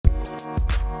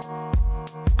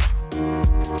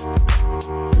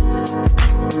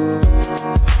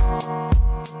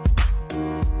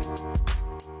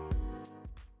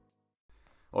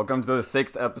Welcome to the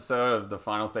 6th episode of the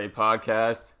Final Say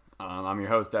podcast. I'm your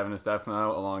host, Devin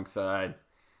DeStefano, alongside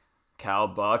Cal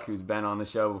Buck, who's been on the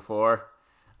show before,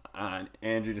 and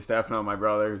Andrew DeStefano, my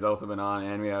brother, who's also been on,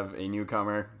 and we have a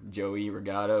newcomer, Joey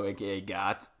Regato, a.k.a.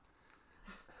 Gats.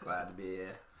 Glad to be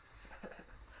here.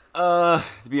 To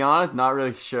be honest, not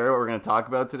really sure what we're going to talk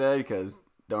about today because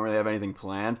don't really have anything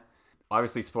planned.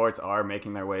 Obviously, sports are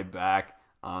making their way back.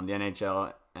 The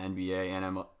NHL, NBA,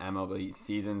 and MLB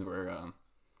seasons were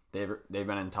they've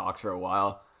been in talks for a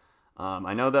while.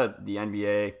 I know that the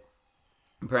NBA,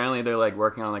 apparently they're like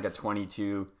working on like a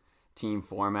 22 team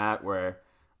format where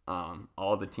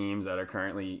all the teams that are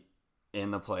currently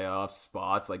in the playoff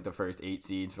spots, like the first 8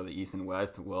 seeds for the East and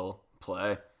West, will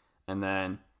play, and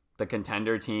then the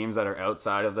contender teams that are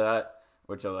outside of that,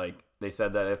 which are like, they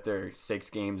said that if they're 6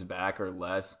 games back or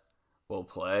less, will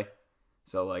play.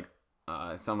 So like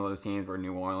some of those teams were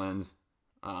New Orleans,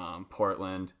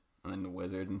 Portland, and then the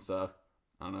Wizards and stuff.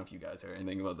 I don't know if you guys heard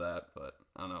anything about that, but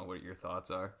I don't know what your thoughts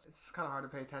are. It's kind of hard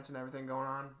to pay attention to everything going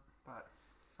on, but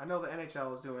I know the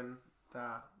NHL is doing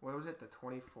the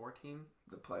 24 team?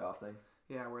 The playoff thing?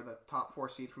 Yeah, where the top 4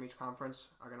 seed from each conference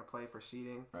are going to play for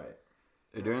seeding. Right.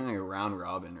 They're doing like a round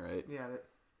robin, right? Yeah.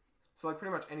 So like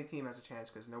pretty much any team has a chance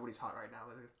because nobody's hot right now.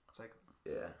 It's like...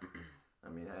 Yeah.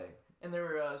 I mean, hey. And they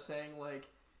were saying like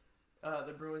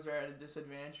the Bruins are at a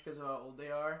disadvantage because of how old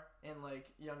they are, and like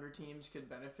younger teams could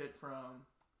benefit from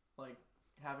like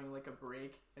having like a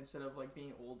break instead of like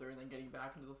being older and then getting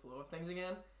back into the flow of things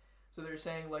again. So they're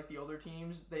saying like the older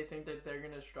teams, they think that they're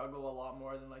gonna struggle a lot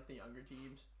more than like the younger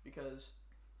teams because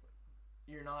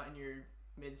you're not in your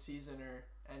mid-season or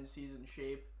end-season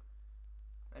shape.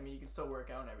 I mean, you can still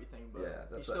work out and everything, but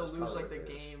yeah, you still lose like the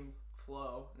game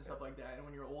flow and stuff like that. And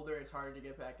when you're older, it's hard to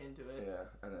get back into it. Yeah,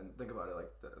 and then think about it,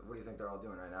 like, what do you think they're all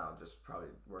doing right now? Just probably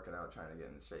working out, trying to get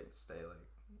in shape, stay, like,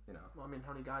 you know. Well, I mean,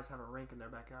 how many guys have a rink in their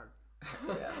backyard?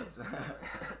 Yeah, that's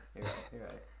you're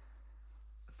right.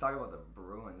 Let's talk about the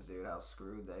Bruins, dude. How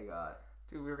screwed they got.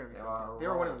 Dude, we were gonna be. They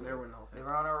were winning the whole thing. They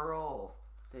were on a roll.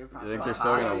 You think they're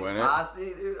still gonna win it?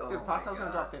 Pasti, dude, Pasta's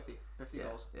gonna drop 50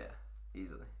 goals. Yeah,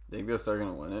 easily. Think they're still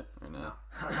gonna win it or no? No,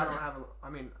 I don't have. I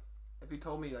mean, if you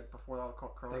told me like before all the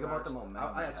coronavirus, think about the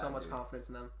momentum. I had so much confidence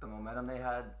in them. The momentum they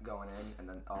had going in, and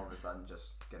then all of a sudden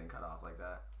just getting cut off like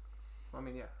that. I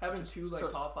mean, yeah, having two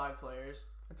top 5 players.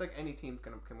 It's like any team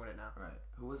can win it now. Right.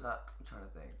 Who was that? I'm trying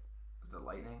to think. Was the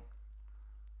Lightning?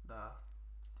 The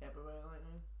Tampa Bay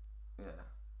Lightning. Yeah.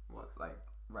 What? Like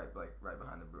right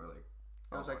behind the Brew. Like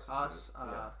it was like us,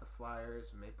 the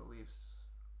Flyers, Maple Leafs,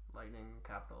 Lightning,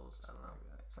 Capitals. I don't know,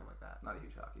 something like that. Not a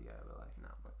huge hockey guy, but like no.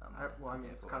 But I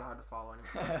mean, it's kind of hard to follow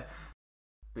anyway.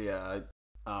 But yeah,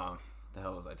 the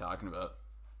hell was I talking about?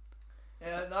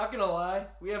 Yeah, not gonna lie,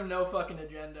 we have no fucking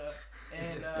agenda.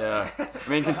 And yeah, I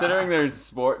mean, considering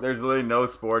there's literally no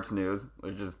sports news.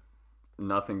 There's just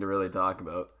nothing to really talk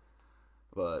about.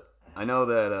 But I know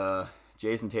that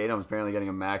Jason Tatum is apparently getting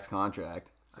a max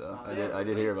contract. So I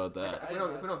did hear about that.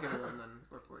 If we don't give it to him, then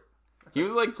we're he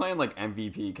was like playing like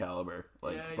MVP caliber,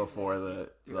 like before the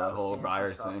whole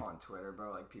virus stuff thing. On Twitter,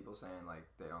 bro, like people saying like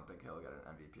they don't think he'll get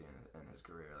an MVP in his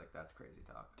career. Like that's crazy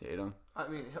talk. Tatum. I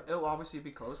mean, it'll obviously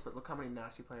be close, but look how many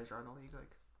nasty players are in the league.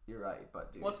 Like you're right,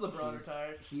 but dude, once LeBron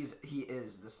retired, he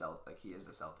is the Celtic. He is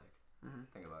the Celtic. Mm-hmm.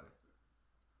 Think about it.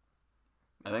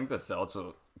 I think the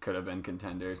Celtics could have been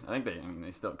contenders. I think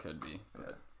they still could be.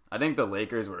 But I think the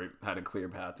Lakers had a clear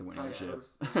path to winning the shit.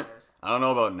 I don't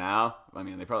know about now. I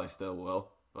mean, they probably still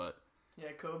will, but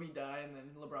yeah, Kobe died, and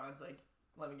then LeBron's like,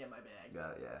 "Let me get my bag."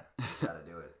 Gotta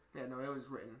do it. Yeah, no, it was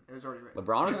written. It was already written.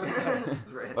 LeBron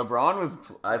was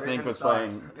I think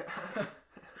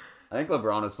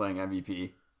LeBron was playing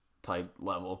MVP type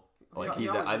level. Like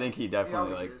I think he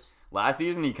definitely like is. Last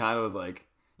season he kind of was like,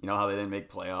 you know how they didn't make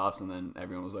playoffs, and then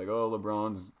everyone was like, oh,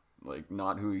 LeBron's like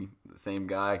not the same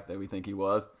guy that we think he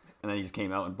was. And then he just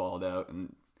came out and balled out.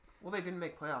 And well, they didn't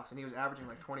make playoffs, and he was averaging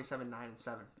like 27, 9, and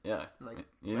 7. Yeah. Like,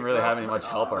 he didn't really have any much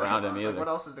help around him either. Like, what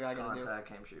else is the guy going to do? Contact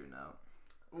came shooting out.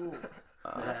 Ooh.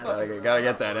 Gotta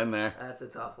get that in there. That's a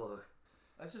tough look.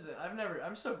 That's just it.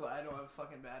 I'm so glad I don't have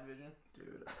fucking bad vision.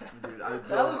 Dude,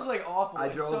 that looks like awful. I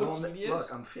like, drove so home. tedious.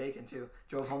 Look, I'm shaking too.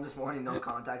 Drove home this morning, no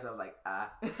contacts. I was like,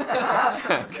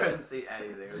 couldn't see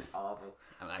anything. It was awful.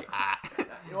 I'm like,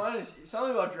 You know,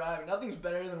 something about driving. Nothing's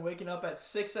better than waking up at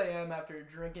 6 a.m. after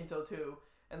drinking till 2,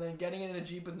 and then getting in a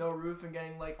Jeep with no roof and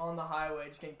getting like on the highway,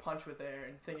 just getting punched with air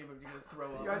and thinking about you're gonna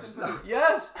throw up.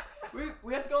 Yes,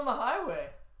 we have to go on the highway.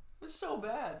 It was so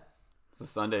bad. It's the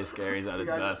Sunday Scaries at its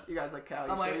best. You guys like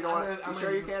Cal. I'm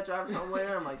sure you can't drive us home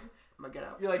later? I'm like, I'm gonna get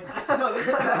out. You're like, no,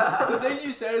 the things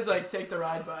you said is like, take the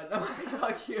ride, bud. I'm like,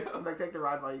 fuck you. I'm like, take the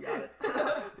ride, bud. You got it.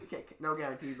 No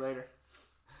guarantees later.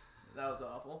 That was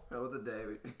awful. That was the day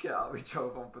we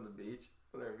drove home from the beach.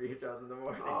 When our beach house in the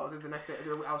morning. Oh, dude, the next day,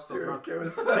 dude, I was still drunk. It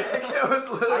was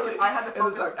literally. I had to It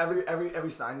was focus. like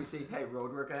every sign we see, hey,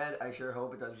 road work ahead. I sure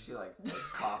hope it does. We see like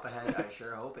cop ahead. I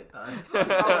sure hope it does.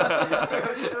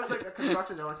 It was like a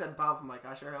construction zone. It said bump. I'm like,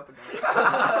 I sure hope it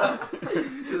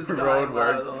does. Road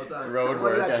work. Road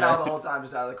work. That Cal the whole time,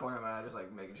 just out of the corner of my eye, just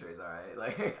like making sure he's all right.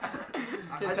 Like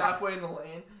Kids halfway in the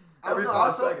lane. I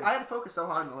had to focus so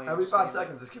hard in the lane. every 5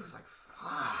 seconds, this kid was like,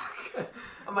 "Fuck."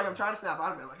 I'm trying to snap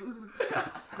out of it.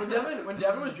 I'm like, When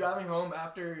Devin was driving home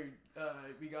after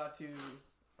we got to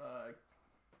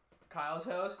Kyle's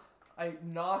house, I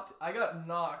got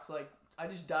knocked. Like, I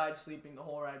just died sleeping the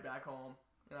whole ride back home,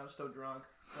 and I was still drunk.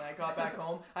 When I got back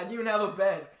home, I didn't even have a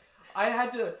bed. I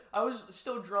was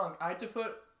still drunk. I had to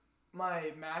put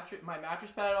my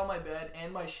mattress pad on my bed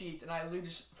and my sheets, and I literally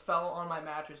just fell on my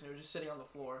mattress, and it was just sitting on the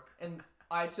floor. And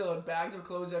I still had bags of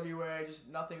clothes everywhere. Just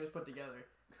nothing was put together.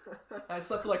 I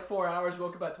slept for like 4 hours,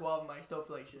 woke up at 12, and I still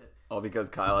feel like shit. All because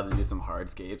Kyle had to do some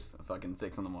hardscapes at fucking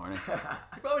 6 in the morning.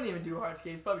 He probably didn't even do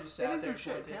hardscapes. Probably just they sat didn't there. do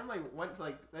shit. pointed. Cam went to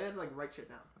they had to write shit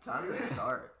down. What time did they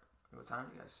start? What time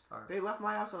did you guys start? They left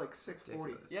my house at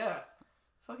 6:40. Yeah.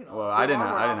 Fucking awesome. Well, I didn't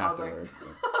alarm went have off, to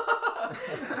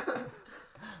I work.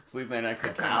 Sleeping there next to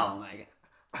Cal. Like,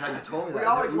 No, you told me that. We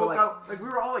all You were woke up we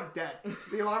were all dead.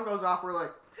 The alarm goes off. We're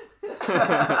like, we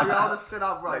all just sit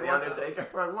up. We're like like, the what Undertaker.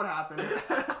 we're like, what happened?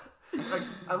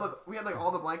 We had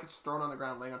all the blankets thrown on the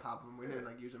ground, laying on top of them. We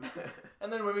didn't use them.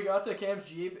 And then when we got to Cam's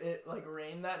Jeep, it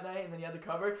rained that night, and then he had the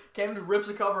cover. Cam just rips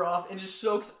the cover off and just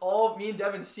soaks all of me and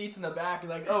Devin's seats in the back. And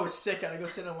like, oh, sick, gotta go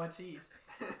sit on wet seats.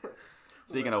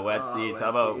 speaking of wet seats, wet how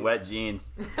about seats. wet jeans?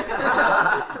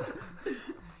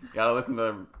 Gotta listen to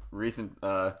the recent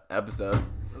episode.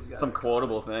 Some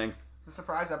quotable things. The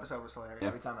surprise episode was hilarious.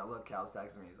 Every time I look, Cal's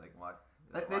texting me. He's like, "What?"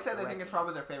 They said they think it's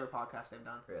probably their favorite podcast they've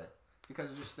done Really? because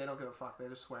they don't give a fuck. They're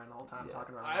just swearing the whole time, Yeah.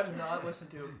 talking about. I have not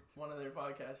listened to one of their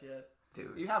podcasts yet.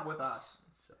 Dude, You have with us.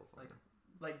 it's so funny.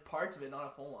 Like parts of it, not a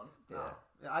full one. Yeah.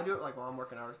 Yeah, I do it while I'm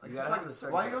working hours. You Just gotta have a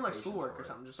certain while you're doing dedication schoolwork for or it.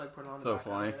 something, just put it on. So the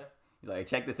background. funny. Yeah. He's like,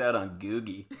 check this out on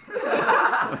Googie.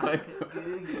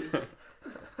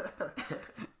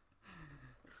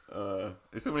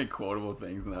 There's so many quotable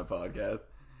things in that podcast.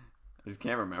 I just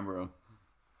can't remember them.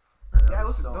 I know, Yeah, there's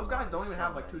listen, so those guys much, don't even so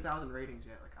have many. 2,000 ratings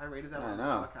yet. I rated them I on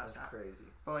know. the podcast That's app. crazy.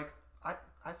 But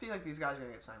I feel like these guys are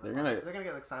gonna get signed. They're gonna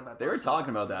get signed by. They were Bucks. talking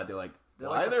about that. They're like, They're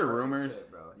why like are the there perfect rumors? fit,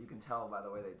 bro. You can tell by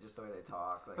the way they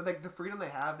talk. Like, But the freedom they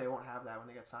have, they won't have that when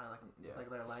they get signed. Yeah. Like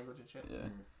their language and shit. Yeah.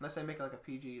 Unless they make it like a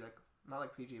PG, not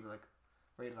like PG, but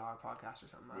rated R podcast or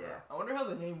something. I don't yeah, know. I wonder how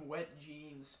the name Wet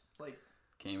Jeans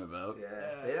Came about. yeah.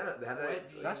 Yeah. They have that. Wet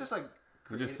jeans. That's just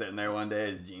We're just sitting there one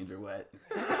day. His jeans are wet.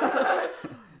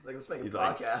 Like, let's make a He's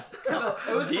like- podcast. No,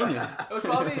 it was Genius. It was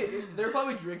probably they were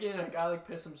probably drinking, and a guy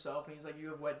pissed himself, and he's like, "You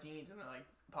have wet jeans," and they're like,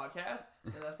 "Podcast,"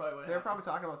 and that's probably what. They're happened. probably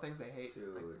talking about things they hate.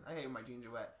 Dude. I hate when my jeans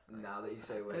are wet. Now that you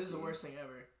say wet It is the jeans, worst thing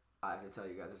ever. I have to tell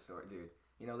you guys a story, dude.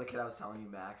 You know the kid I was telling you,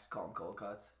 Max, call him cold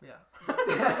cuts. Yeah.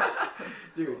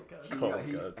 Dude, Cold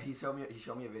he cuts. he showed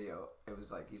me a video. It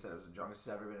was like he said it was the drunkest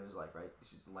he's ever been in his life. Right? He's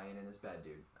just laying in his bed,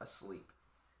 dude, asleep,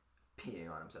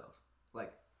 peeing on himself,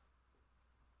 like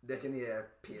dick in the air,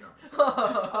 peeing on himself.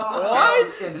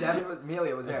 What? And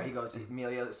Amelia was there. He goes,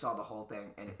 Amelia saw the whole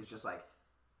thing, and it was just like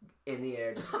in the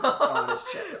air, just on his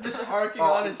chest, Just harking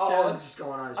on his all chest. just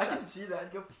going on his I chest. can see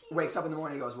that. Go. Wakes up in the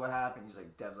morning, he goes, "What happened?" He's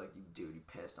like, "Dev's like, you dude, you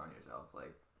pissed on yourself,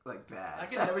 like bad." I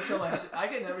can never show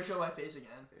my face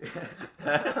again.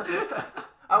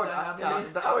 I would. That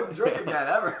happened to me? I wouldn't drink again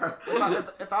ever.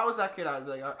 If I was that kid, I'd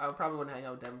be like, I probably wouldn't hang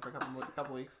out with Devin for a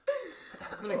couple weeks.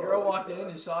 When a girl walked in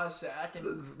and saw his sack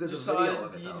and There's just a saw video his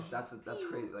of it, D. though. Just, That's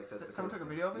crazy. Like that's the Someone crazy took a thing.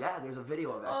 video of it? Yeah, there's a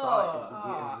video of it. I saw it. It was,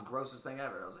 Oh. it was the grossest thing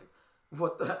ever. I was like,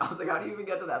 what the? I was like, how do you even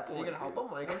get to that Are point? you gonna help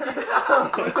him? Like,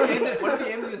 what if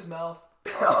he aimed in his mouth?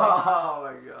 Oh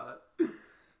my god.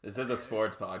 This is a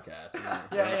sports podcast.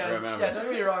 Yeah. Remember. Yeah, don't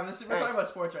get me wrong. We're Hey. talking about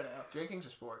sports right now. drinking's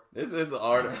a sport. This is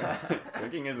art.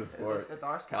 Drinking is a sport. It's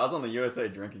our sport. Kyle's on the USA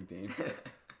drinking team.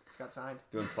 It's got signed.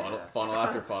 Doing funnel, Yeah. funnel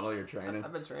after funnel. You're training.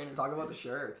 I've been training. Let's talk about the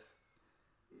shirts.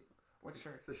 What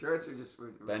shirts? The shirts are just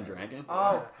Ben drinking.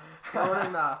 Oh, we're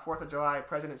ordering the 4th of July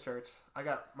President shirts.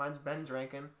 Mine's Ben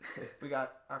drinking. We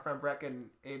got our friend Breck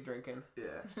and Abe drinking.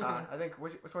 Yeah. I think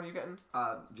which one are you getting?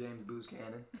 James Booze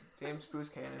Cannon. James Booze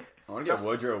Cannon. I want to get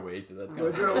Woodrow wasted. That's kind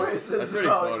Woodrow of Wasted. That's pretty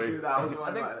Oh, funny. dude, that was one I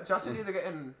of think my... Justin's either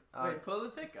getting Wait, pull the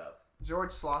pick up.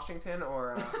 George Sloshington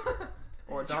or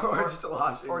George Washington.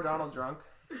 Washington. Or Donald Drunk.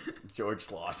 George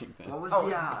Washington. What was Oh,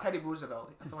 the Teddy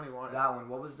Roosevelt. That's the one he wanted. that one?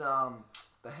 What was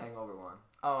the Hangover one?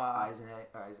 Oh, Eisenhower.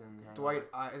 Dwight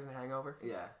Eisenhower.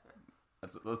 Yeah.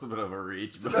 That's a bit of a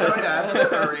reach, So, but yeah, that's a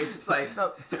bit of a reach. It's like,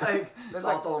 No, there's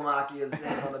like Saltalamacchi is his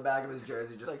name on the back of his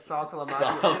jersey. Just like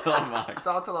Saltalamacchi. Saltalamacchi.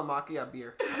 Saltalamacchi a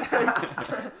beer.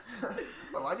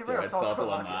 But why'd you bring up Jared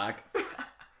Saltalamacchi?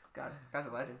 Saltalamacchi. Guy's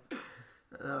a legend.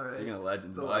 all right. Speaking of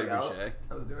legends, So, Bobby like, Boucher.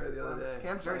 I was doing it the other day.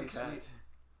 Cam's jersey, Catch. sweet.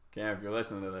 Cam, if you're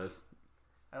listening to this,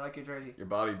 I like your jersey. your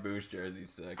Bobby Boucher jersey's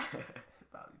sick.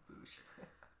 Bobby Boosh.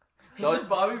 He's a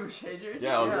Bobby Boucher jersey.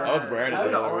 Yeah, I was wearing it I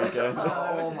the was other already- weekend.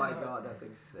 Oh my god, that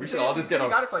thing's sick. We should all just He get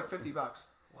got a. it for like $50.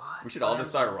 What? We should all just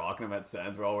start rocking them at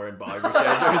Sens. We're all wearing Bobby Boucher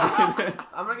jerseys.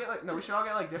 I'm gonna get like we should all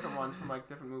get like different ones from like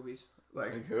different movies.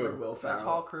 Like who? Like Will That's Ferrell.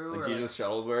 Hall Crew. Like or Jesus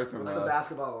Shuttlesworth from What's the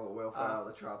basketball Will Ferrell?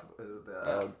 The trop. Is it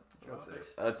the? What's it?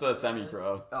 That's a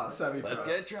semi-pro. Oh, semi-pro. Let's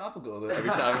get tropical.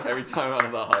 Every time out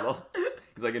of the huddle,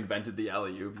 he's like invented the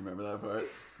alley oop. You remember that part?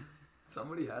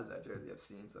 Somebody has that jersey. I've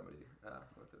seen somebody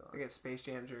with it I on. get Space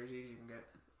Jam jerseys. You can get.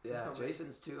 Yeah, somebody.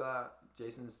 Jason's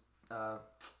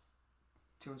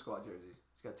Toon Squad jerseys.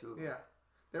 He's got two of them. Yeah,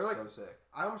 they were like. so sick.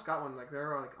 I almost got one. Like they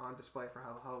were like on display for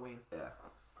Halloween. Yeah.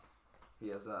 He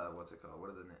has what's it called? What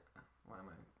are the why am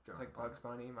I It's drawing? like Bugs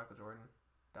Bunny, Michael Jordan,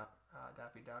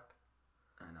 Daffy Duck,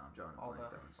 I know I'm drawing a all blank.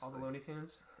 the That was all the like- Looney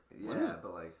Tunes. Yeah,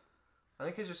 but like I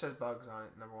think his just says Bugs on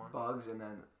it. Number one. Bugs and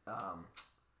then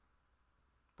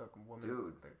The woman,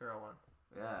 Dude. the girl one.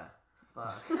 yeah.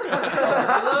 Fuck.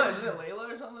 Layla? Isn't it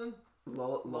Layla or something?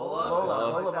 Lola.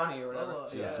 Lola like Bunny or whatever. Lola.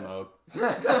 She Yeah. just smoke.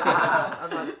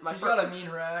 My She's fir- got a mean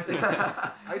rack.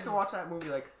 I used to watch that movie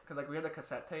like because like we had the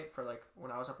cassette tape for like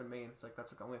when I was up in Maine. It's like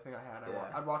that's like, the only thing I had.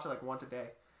 Yeah. I'd watch it like once a day.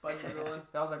 Budget drooling.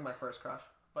 That was like my first crush.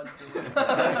 Budget drooling.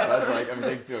 That's like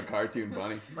thanks to a cartoon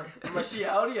bunny. Is she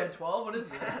outie at 12? What is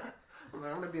it? I'm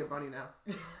gonna be a bunny now.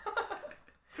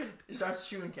 He starts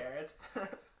chewing carrots.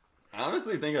 I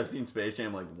honestly think I've seen Space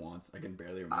Jam like once. I can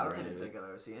barely I remember don't any even of think it. I've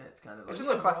ever seen it. It's kind of like It's just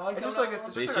Isn't like LeBron it's just coming like out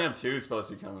it's Space just like Jam 2 is supposed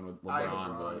to be coming with I-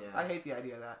 LeBron, but yeah. I hate the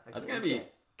idea of that. that's gonna be.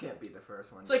 Can't beat the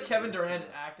first one. It's like Kevin Durant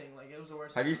acting. Like, it was the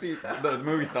worst. Have you seen the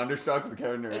movie Thunderstruck with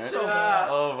Kevin Durant? It's so bad.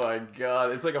 Oh my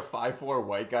god, it's like a 5'4"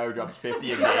 white guy who drops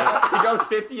 50 a game. He drops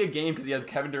 50 a game because he has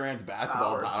Kevin Durant's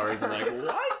basketball powers. I'm like,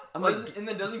 what? I'm like, And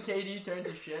then doesn't KD turn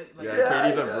to shit? Like, yeah, Yeah,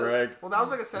 Katie's a yeah. brick. Well, that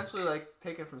was like essentially like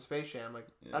taken from Space Jam. Like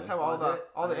that's Yeah. how all Was the it?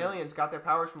 all the I didn't- aliens got their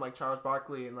powers from like Charles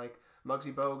Barkley and like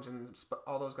Muggsy Bogues and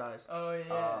all those guys. Oh,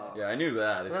 yeah. Yeah, I knew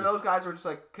that. And It's then just, those guys were just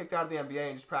like kicked out of the NBA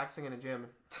and just practicing in a gym.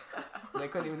 And they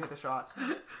couldn't even hit the shots.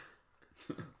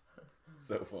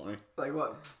 so funny. Like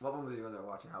what movie was I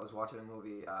watching? I was watching a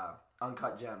movie,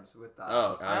 Uncut Gems with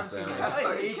Oh, I haven't seen Adam that. Sandler.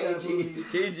 I hate that movie.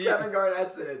 KG. Kevin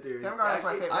Garnett's in it, dude. Kevin Garnett's my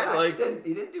Actually, favorite. I actually like-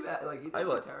 He didn't do that. Like he didn't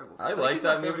do terrible. I think like he's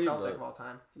that my favorite movie, Celtic but of all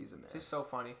time. He's a man. He's so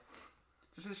funny.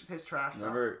 Just his trash. talk.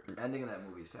 remember, Ending of that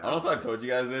movie's I terrible. don't know if I've told you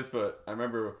guys this, but I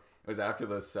remember it was after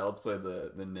the Celts played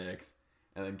the Knicks,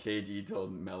 and then KG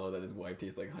told Mello that his wife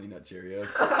tastes like Honey Nut Cheerios.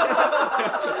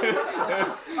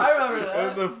 I remember That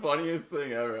was that. the funniest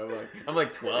thing ever. I'm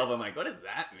like 12. I'm like, what does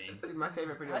that mean? Dude, my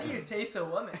favorite video. How do you taste a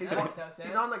woman? He's That on, makes no sense.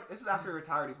 he's on like this is after he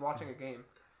retired. He's watching a game,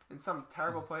 and some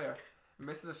terrible player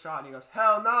misses a shot, and he goes,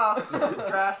 "Hell no,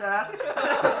 trash ass!"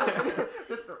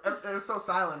 Just it was so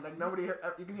silent, like nobody.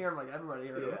 You can hear him, like everybody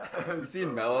heard him. Yeah. You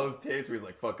seen Mello's taste where he's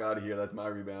like, fuck out of here, that's my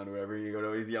rebound, or whatever. You go to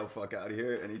always yell, fuck out of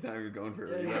here, anytime he was going for a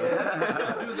Yeah, rebound.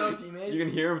 yeah. To his own teammates. You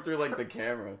can hear him through like the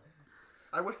camera.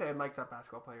 I wish they had mic'd up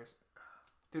basketball players.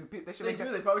 Dude, they should They make do.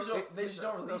 that- They probably don't. They just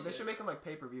don't no, release They it. should make them like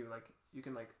pay per view. Like you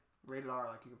can like rated R.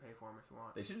 Like you can pay for them if you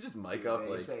want. They should just mic Dude, up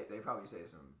like. they probably say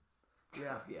some.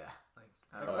 Yeah. Yeah. Like.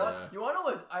 I Like, don't Oh, know. yeah. You wanna know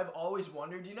what I've always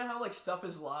wondered? Do you know how like stuff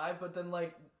is live, but then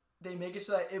like they make it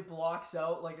so that it blocks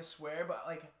out like a swear? But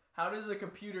like, how does a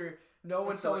computer know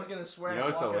when It's someone's delayed. gonna swear? You know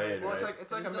and it's block it? delayed, Well, right? it's like It's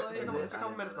delayed? it's a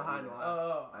couple minutes behind live.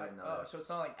 Oh, I didn't know that. so it's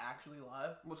not like actually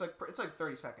live. Well, it's like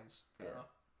 30 seconds. Yeah.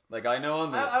 Like I know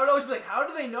on the. I would always be like, how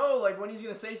do they know like when he's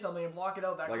gonna say something and block it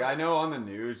out that Like quick? I know on the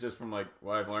news, just from like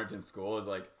what I've learned in school, is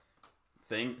like,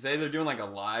 say they're doing like a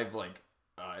live like,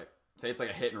 say it's like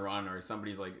a hit and run or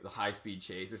somebody's like a high speed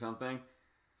chase or something.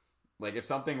 Like if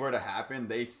something were to happen,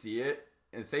 they see it,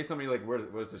 and say somebody like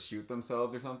was to shoot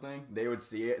themselves or something, they would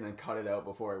see it and then cut it out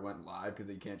before it went live because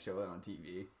you can't show that on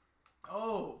TV.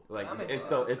 Oh, Like that makes it's sense.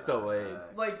 still it's delayed.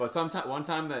 Like, But one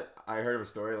time that I heard of a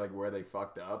story like where they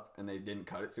fucked up and they didn't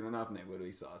cut it soon enough and they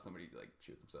literally saw somebody like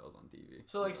shoot themselves on TV.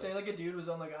 so like say like a dude was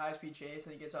on like a high speed chase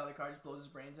and he gets out of the car, just blows his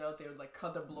brains out. They would like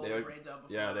cut the brains out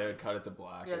before. Yeah, they would cut it to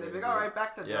black. Yeah, or they'd they be would all do- right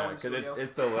back to Yeah, Joe because studio.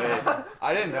 it's delayed.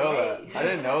 I didn't know that. I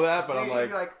didn't know that, but I'm You'd like,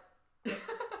 be like,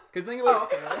 because think about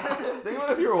oh, okay. think about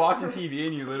if you were watching TV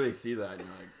and you literally see that, and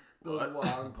you're like, Those what?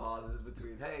 long pauses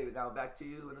between, hey, now back to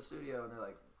you in the studio, and they're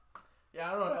like, Yeah,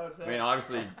 I don't know what I would say. I mean,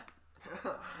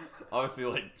 obviously,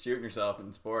 like shooting yourself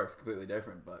in sports completely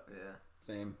different, but yeah.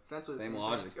 Same Essentially the same same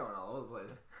logic. It's going all over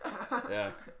the place.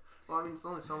 Yeah. Well, I mean, it's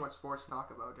only so much sports to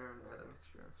talk about during everything. That's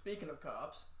true. Speaking of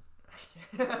cops.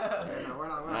 Yeah, no, we're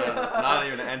not. Not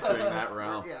even entering that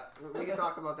realm. Yeah, we can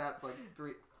talk about that for like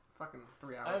 3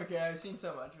 hours. Okay, I've seen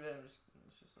so much of it.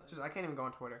 It's just like, I can't even go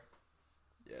on Twitter.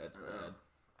 Yeah, it's bad.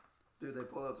 Dude, they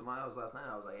pulled up to my house last night.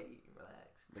 I was like, hey, relax.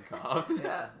 The cops.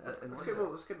 Yeah.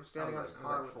 This kid was standing on his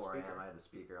car with It a was like 4 speaker. a.m. I had the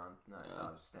speaker on. No, Yeah.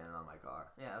 I was standing on my car.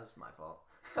 Yeah, it was my fault.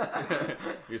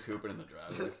 You're just hooping in the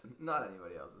driveway. Just not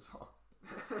anybody else's fault.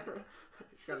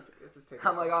 It's just taking.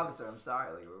 I'm like, officer, I'm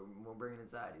sorry. Like, we'll bring it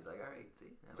inside. He's like, all right,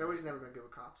 see. Joey's never been good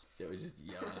with cops. Joey's just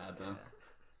yelling at them.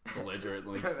 Belligerent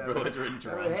Remember,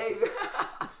 drunk. hey,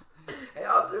 hey,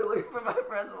 officer, looking for my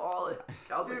friend's wallet.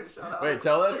 Kelsey, shut up. Wait,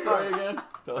 tell that story again.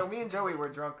 So me and Joey were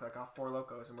drunk like off Four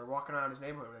Locos, and we're walking around his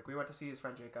neighborhood. Like we went to see his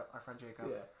friend Jacob, our friend Jacob.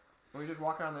 Yeah. And we just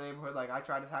walking around the neighborhood. Like I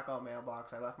tried to tackle a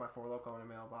mailbox. I left my Four Loco in a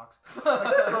mailbox.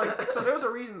 So there was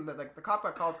a reason that like the cop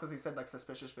got called because he said like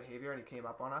suspicious behavior, and he came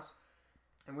up on us.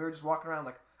 And we were just walking around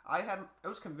like I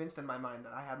was convinced in my mind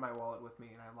that I had my wallet with me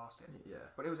and I lost it. Yeah.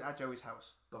 But it was at Joey's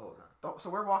house. The whole time. So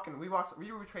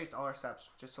we retraced all our steps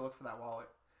just to look for that wallet.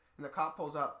 And the cop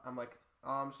pulls up. I'm like,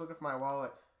 I'm just looking for my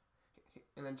wallet.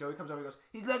 And then Joey comes over and goes,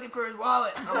 he's looking for his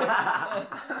wallet.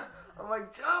 I'm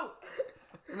like, Joe.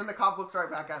 And then the cop looks right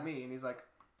back at me and he's like,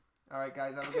 all right,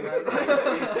 guys, have a good night. He's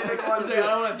like, I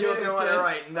don't want to deal with this want kid. to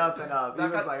write nothing up. He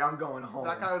That was guy- like, I'm going home.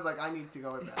 That guy was like, I need to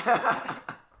go to bed.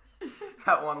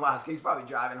 That one last, he's probably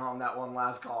driving home that one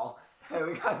last call. Hey,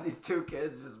 we got these 2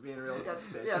 kids just being real Yeah,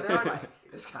 suspicious. yeah, they're He's like-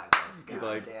 like, this guy's He's God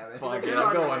like, damn it. fuck like, it, "You're I'm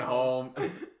not going going home.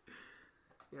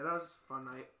 Yeah, that was a fun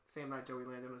night. Same night Joey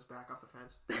landed on his back off the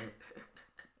fence.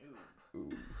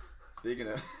 Ooh. Speaking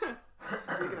of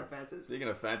Speaking of fences. speaking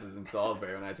of fences in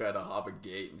Salisbury, when I tried to hop a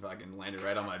gate and fucking landed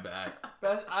right on my back.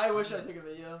 I wish I took a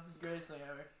video. Greatest thing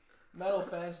ever. Metal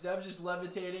fence. Dev's just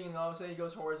levitating, and all of a sudden he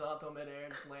goes horizontal midair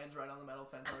and just lands right on the metal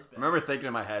fence on his back. I remember thinking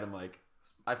in my head, I'm like,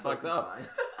 I fucked up.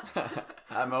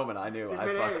 That moment, I knew I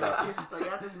fucked up.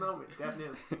 Like at this moment, Dev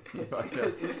knew. He fucked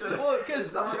up. Well, If because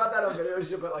someone got that on video, you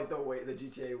should put like the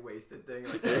GTA wasted thing,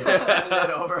 like it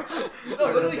over. no,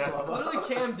 literally, Yeah. literally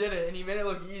Cam did it, and he made it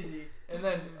look easy. And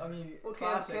then, I mean, Well,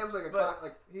 classic. Cam's like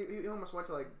but, he almost went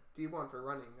to like D1 for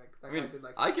running. Like that I mean, guy did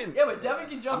like. I can. yeah, but Devin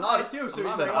can jump I'm not- high too, so I'm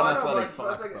he's not like, an oh, honest no, athletic it's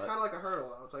fuck, like it's but- kind of like a hurdle.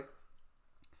 Though. It's like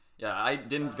Yeah, I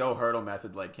didn't go hurdle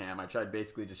method like Cam. I tried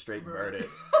basically just straight vert it.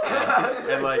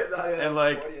 and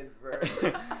like-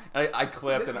 I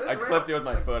clipped This- and this I rail- clipped it with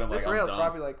my foot. I'm this like, rail's I'm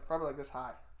done. probably like this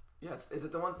high. Yes, is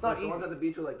it the ones? It's not the ones easy. at the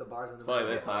beach with like the bars in the Probably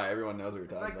middle? this high. Everyone knows what you're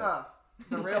It's talking like about.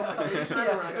 the rails. Like, it's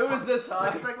Yeah, like it was this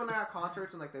high. It's like when they're at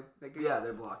concerts and like they get, Yeah,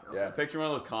 they're blocking. Yeah, picture one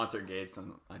of those concert gates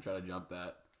and I try to jump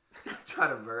that. Try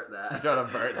to vert I that. try to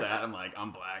vert that. I'm like,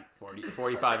 I'm black.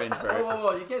 45 inch Whoa, vert. whoa,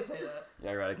 whoa, you can't say that.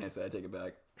 Yeah, right. I can't say. I take it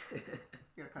back. you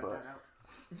gotta cut But- that out.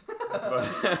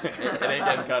 But it ain't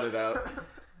getting cut it out.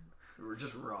 We're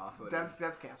just raw footage.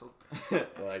 Dev's canceled.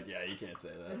 Like, yeah, you can't say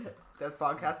that. Dev's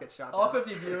podcast gets shot All down.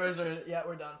 50 viewers are, yeah,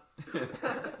 we're done. Yeah.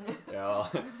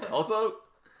 Well, also,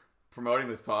 promoting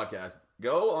this podcast.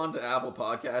 Go onto Apple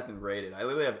Podcasts and rate it. I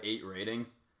literally have 8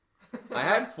 ratings. I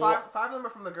had 4. Five of them are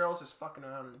from the girls just fucking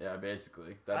around. And, Yeah,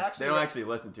 basically. actually They don't read- actually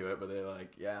listen to it, but they're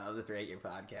like, yeah, I'll just rate your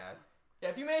podcast. Yeah,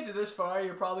 if you made it to this far,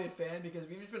 you're probably a fan because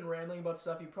we've just been rambling about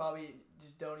stuff you probably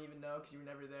just don't even know because you were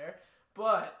never there.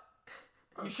 But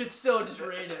you should still just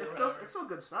rate it. it's or still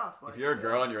good stuff. Like, If you're a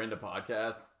girl and you're into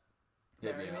podcasts,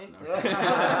 hit me Marry up. me? No, I'm just kidding.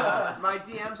 my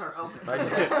DMs are open.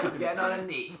 Right. Getting on a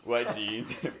knee. White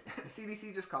jeans.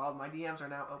 CDC just called. My DMs are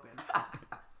now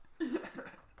open.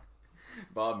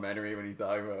 Bob Menery when he's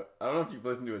talking about. I don't know if you've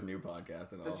listened to his new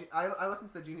podcast at all. I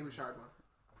listened to the Jeannie Bouchard one.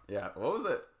 Yeah, what was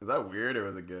it? Was that weird or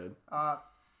was it good?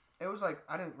 It was like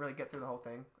I didn't really get through the whole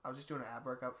thing. I was just doing an ab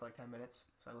workout for like 10 minutes,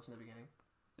 so I listened to the beginning.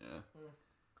 Yeah.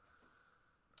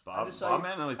 I just saw Bob you-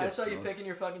 Man always I gets saw you smoked. picking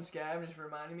your fucking scab, just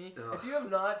reminding me. Ugh. If you have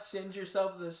not singed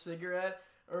yourself with a cigarette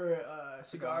or a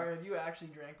cigar, have you actually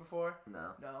drank before?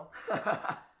 No. No.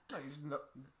 No, you just know.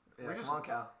 Yeah, We're just- come on,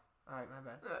 Cal. All right,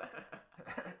 my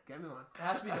bad. Get me one. It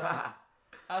has to be done.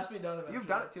 Has to be done eventually. You've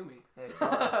done it to me. Hey, it's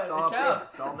all It counts.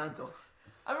 it's all mental.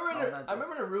 I It's all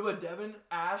remember mental. in Aruba, Devin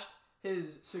ashed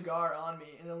his cigar on me,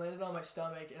 and it landed on my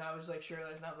stomach, and I was like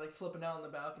shirtless, and I was like flipping out on the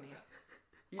balcony.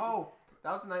 He- Oh,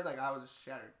 that was the night like I was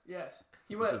shattered. Yes.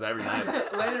 He Which went. was every night.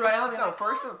 landed right on me. No, Like,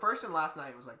 first and last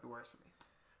night was like the worst for me.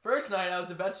 first night, I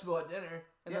was a vegetable at dinner,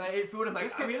 and then Yeah. I ate food, and I'm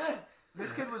This like, I'm kid- good.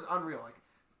 This kid was unreal. Like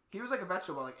he was like a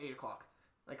vegetable at like 8 o'clock.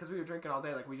 Like because we were drinking all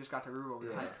day. Like we just got to Aruba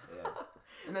overnight. Yeah.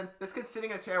 And then this kid's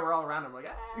sitting in a chair. We're all around him like,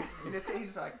 ah. And this kid,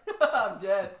 he's just like, I'm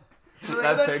dead.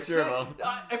 That picture of him.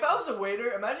 If I was a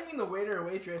waiter, imagine being the waiter or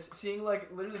waitress, seeing like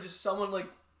literally just someone like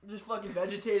just fucking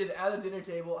vegetated at the dinner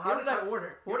table. How did I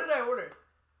order? What did I order?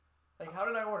 Like, how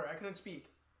did I order? I couldn't speak.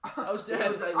 I was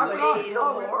dead.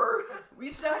 We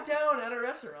sat down at a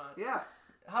restaurant. Yeah.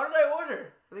 How did I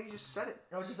order? I think you just said it.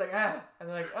 I was just like, and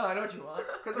they're like, oh, I know what you want.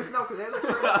 Because they had like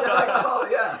certain. They're like, oh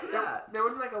yeah, yeah. There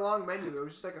wasn't like a long menu. It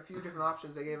was just like a few different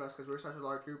options they gave us because we were such a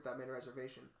large group that made a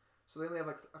reservation. So they only have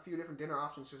like a few different dinner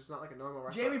options. So it's not like a normal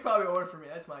restaurant. Jamie probably ordered for me.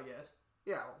 That's my guess.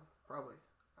 Yeah, well, probably.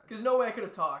 Because no way I could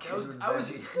have talked. I was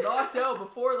knocked out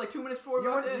before, like 2 minutes before we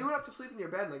went in. You went up to sleep in your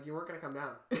bed like you weren't gonna come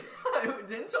down.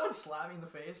 Didn't someone slap me in the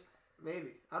face? Maybe.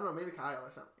 I don't know. Maybe Kyle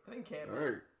or something. I think Cam.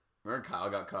 Remember Kyle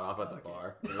got cut off at the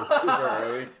bar? It was super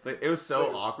early. Like, it was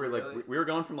so awkward. Like, we were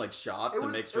going from like shots to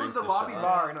mixed drinks to It was a lobby shots.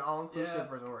 bar in an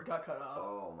all-inclusive resort. Got cut off.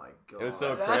 Oh my god. It was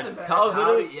so That's crazy. embarrassing. Kyle's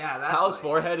literally, that's Kyle's like,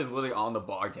 forehead is literally on the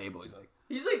bar table.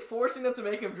 He's like forcing them to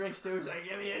make him drinks too. He's like,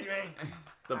 give me a drink.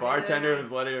 The bartender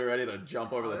was literally ready to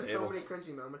jump over the There's table. so many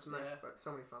cringy moments in that, Yeah. but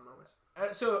so many fun moments.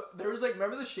 So there was like,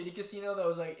 remember the shitty casino that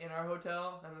was like in our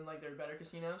hotel, and then like there were better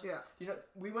casinos. Yeah. You know,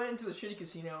 we went into the shitty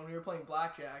casino and we were playing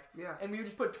blackjack. Yeah. And we would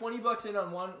just put $20 in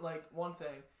on one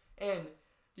thing. And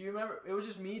do you remember? It was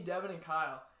just me, Devin, and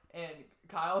Kyle. And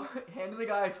Kyle handed the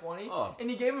guy a 20, and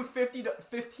he gave him $15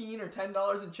 or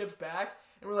 $10 in chips back.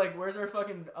 And we're like, where's our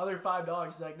fucking other $5?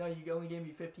 He's like, no, you only gave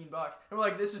me $15. And we're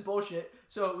like, this is bullshit.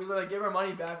 So we like gave our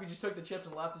money back. We just took the chips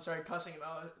and left and started cussing him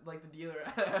out like the dealer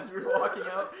as we were walking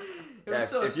out. It was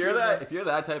so if you're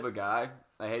that type of guy,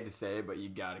 I hate to say it, but you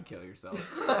gotta kill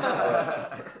yourself.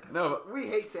 No, but We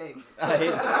hate saying. I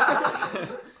hate.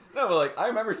 No, but like I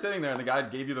remember sitting there and the guy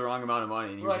gave you the wrong amount of money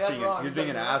and he was Right, just that's wrong. being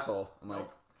an asshole. I'm like,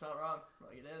 Nope, it's not wrong.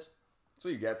 Like it is. that's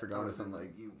what you get for going to some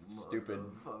like you stupid.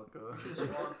 Should've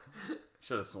swung.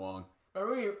 Should have swung.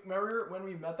 Remember when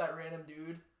we met that random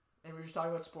dude and we were just talking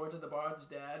about sports at the bar with his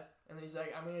dad, and then he's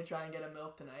like, I'm gonna try and get a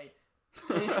MILF tonight.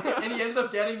 And he ended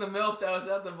up getting the MILF that was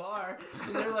at the bar,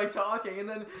 and they were like talking, and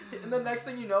then next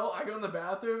thing you know, I go in the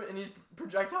bathroom and he's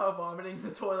projectile vomiting in the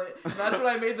toilet, and that's when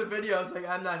I made the video. I was like,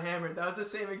 I'm not hammered. That was the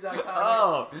same exact time.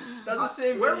 Oh, that was the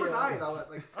same Where video. was I at all that?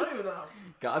 Like, I don't even know.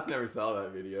 Goss never saw that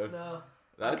video. No.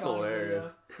 That's Iconic hilarious.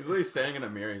 video. He's literally standing in a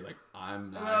mirror. He's like, I'm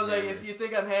not. And then I was like, hammered." if you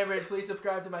think I'm hammered, please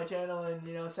subscribe to my channel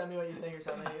and send me what you think or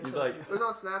something. It was He's so like- stupid. it was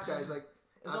on Snapchat. He's like,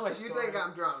 was on my if you story. think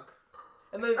I'm drunk.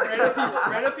 And then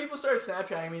random people start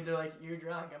Snapchatting me. They're like, "You're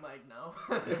drunk." I'm like, "No."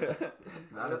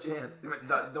 Not a chance.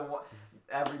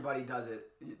 Everybody does it.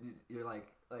 You're like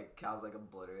Cal's like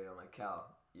obliterated. I'm like, Cal,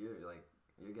 you're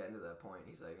getting to that point.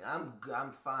 He's like,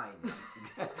 I'm fine.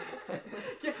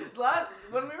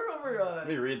 When we were over, Let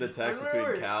me read the text when we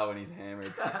between were- Cal when he's hammered.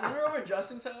 when we were over at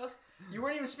Justin's house, you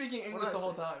weren't even speaking English the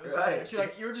whole time. It was Right.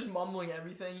 like, you were just mumbling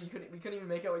everything. We couldn't even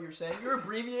make out what you were saying. You were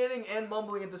abbreviating and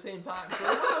mumbling at the same time. So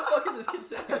like, what the fuck is this kid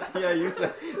saying? Yeah,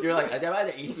 you're like, I got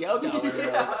the ECO dollar.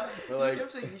 Yeah. We're He like,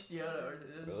 kept saying Ishioto.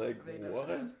 we're like, made no what?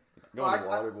 sense. Going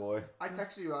water boy. I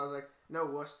texted you. I was like, no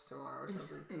wuss tomorrow or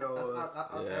something. No wuss.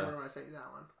 I was Yeah. hammered when I sent you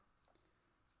that one.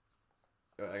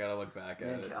 I gotta look back Me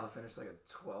at and it. Cal finished like a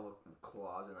 12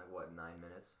 claws in like what 9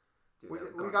 minutes. Dude, We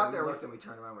that- got we there, looked and we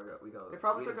turned around. We go. It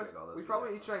probably we took us. didn't drink all those We beers.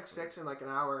 probably each drank 6 in like an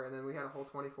hour, and then we had a whole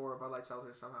 24 Bud Light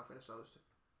Seltzer. Somehow finished those.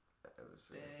 It was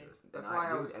Dang. ridiculous. That's And why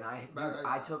I dude, was And I, bad dude, at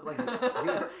I that. took like,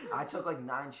 dude, I took like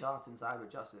 9 shots inside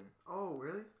with Justin. Oh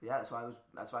really? Yeah, that's why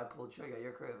I pulled the trigger at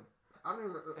your crib. I don't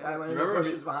even. Yeah, I went Do in you the remember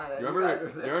bushes behind it. You guys remember, were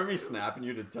you there. remember me snapping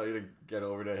you to tell you to get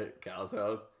over to Cal's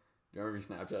house? Do you remember me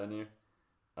Snapchatting you?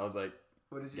 I was like,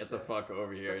 What did you get say? the fuck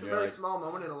over here. It's And a you're very like, small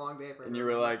moment in a long day for. and you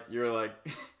were like,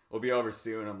 we'll be over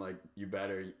soon. I'm like, you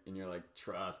better. And you're like,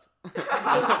 trust. You're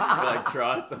like,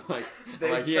 trust. I'm like,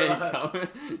 Big he ain't trust. coming.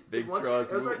 Big Once-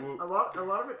 trust. It was Whoop, like whoop. a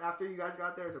lot of it after you guys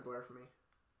got there is a blur for me.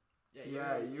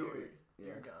 Yeah, you're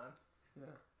yeah. gone.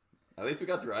 At least we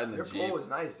got to ride in the Your Jeep. pool was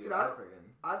nice, dude. Dude, I I- freaking.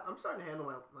 I'm starting to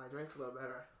handle my drinks a little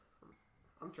better.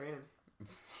 I'm training.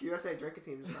 USA drinking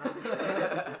team just signed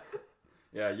me.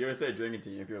 Yeah, USA Drinking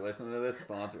Team. If you're listening to this,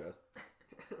 sponsor us.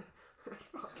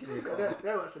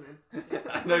 They're listening.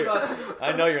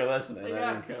 I know you're listening. They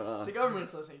I got- mean, come on. The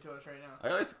government's listening to us right now. I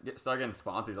gotta start getting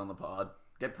sponsors on the pod.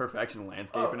 Get Perfection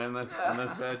Landscaping in this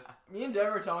bitch. Me and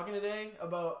Dev were talking today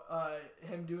about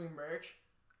him doing merch,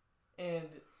 and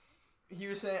he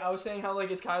was saying, I was saying how like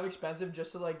it's kind of expensive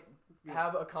just to like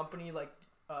have a company like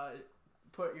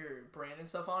put your brand and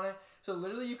stuff on it. So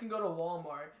literally, you can go to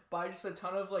Walmart, buy just a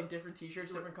ton of like different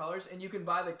T-shirts, different colors, and you can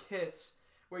buy the kits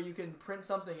where you can print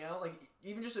something out. Like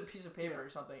even just a piece of paper Yeah. or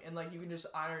something, and like you can just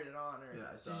iron it on or Yeah,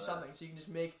 I saw just that. something. So you can just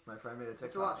make My friend made a TikTok.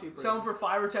 It's a lot cheaper. sell them for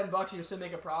 $5 or $10. You just still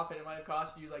make a profit. It might have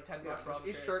cost you like $10 Yeah, for all the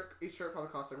each shirts. shirt probably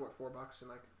costs like what, $4, and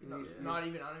like No, you Yeah. not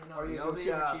even. I don't even know. Or It's you know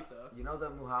super cheap though. You know the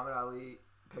Muhammad Ali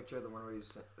picture, the one where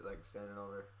he's like standing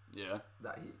over. Yeah.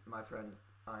 My friend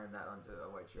ironed that onto a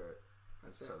white shirt.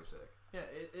 That's That's so sick. Yeah,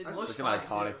 it That's looks It's an fine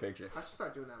iconic too. picture. I should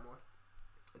start doing that more.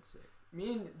 It's sick.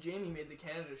 Me and Jamie made the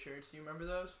Canada shirts. Do you remember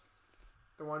those?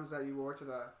 The ones that you wore to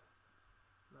the.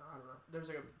 No, I don't know. There was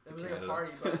like To it was like Canada. a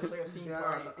party, but it was like a themed Yeah,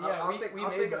 party. I Yeah, was we thinking,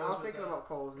 made those. I was with thinking the- about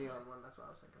Cole's neon one. That's what I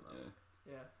was thinking about.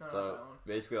 Yeah. Yeah, no, not So that one.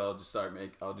 basically, I'll just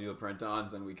I'll do the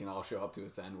print-ons, then we can all show up to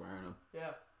Ascend wearing them.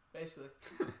 Yeah, basically.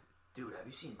 Dude, have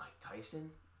you seen Mike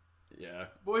Tyson? Yeah.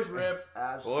 Boys ripped.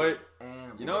 Absolute Boy,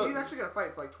 animal. you know- he's actually gonna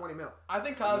fight for like 20 mil. I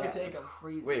think Kyle could Yeah, take it's him.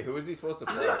 Crazy. Wait, who is he supposed to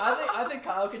I fight? think, I think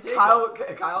Kyle could take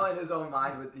him. Kyle in his own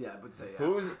mind would say yeah.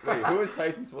 Who is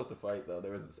Tyson supposed to fight though?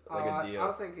 There was like a I deal.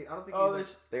 don't think. Oh, he's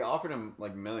there's They offered him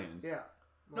like millions. yeah.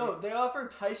 no. They offered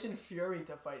Tyson Fury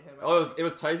to fight him. Oh, it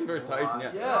was Tyson versus What? Tyson. Yeah.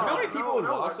 Yeah. You know how many No, people would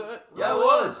no, watch no. that? Yeah, it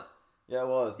was. Yeah, it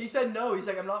was. He said no. He's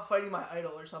like, I'm not fighting my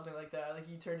idol or something like that. Like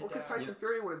he turned Well, it because down. Tyson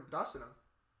Fury would have dusted him.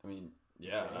 I mean,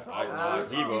 yeah. Yeah.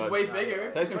 He He's would. way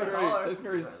bigger. Tyson He's way Fury. taller. Tyson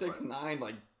Fury's Yeah, 6'9",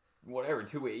 like whatever,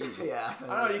 280. Yeah.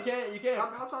 I don't know. You can't.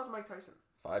 How tall is Mike Tyson?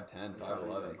 5'10",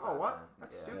 5'11". Oh, what?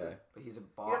 That's Yeah. stupid. But he's a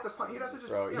He'd boss. have to. He'd have to just.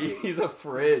 Bro, yeah, he's a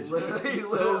fridge. Literally, He's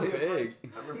so literally a big. A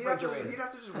he'd have to. refrigerator. He'd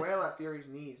have to just wail at Fury's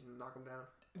knees and knock him down.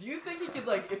 Do you think he could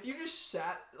like if you just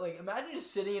sat like imagine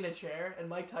just sitting in a chair and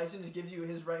Mike Tyson just gives you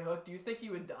his right hook? Do you think he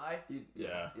would die?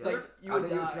 Yeah. Like, you I would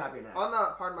think you would die. snap your neck. On the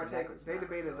pardon my Your neck take, would they snap,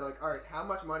 debated. but- They're like, all right, how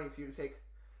much money for you to take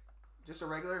just a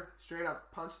regular, straight up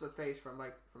punch to the face from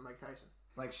Mike Tyson?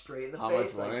 Like straight in the How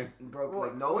face. much money? Like broke Well,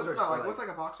 like nose or no, like like, with like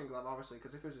a boxing glove, obviously,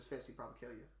 because if it was his fist, he'd probably kill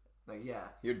you. like yeah.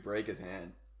 He would break his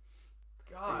hand.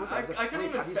 God, With I, like the I couldn't freak,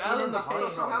 even have you seen fathom him the in the pain. So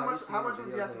hospital? how Have you much seen how the much would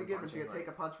you videos have of to be him given to punching, take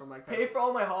a punch from Mike Tyson? Pay for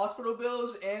all my hospital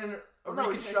bills and a No,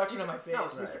 reconstruction of my face. No,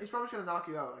 Right. he's probably just gonna knock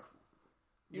you out. Like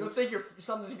You don't think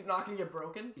something's not gonna get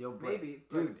broken? Yo, bro, maybe,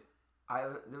 dude.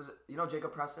 There was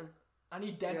Jacob Preston. I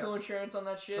need dental insurance on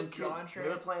that shit. Some kid, Jaw they were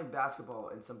insurance. playing basketball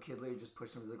and some kid literally just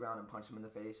pushed him to the ground and punched him in the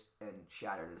face and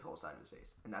shattered his whole side of his face.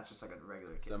 And that's just like a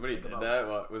regular kid. Somebody Think did about that?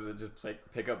 What, was it just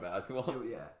pick up basketball?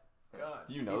 Dude, yeah. God.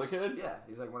 Do you know the kid? Yeah,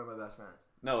 he's like one of my best friends.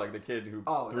 No, like the kid who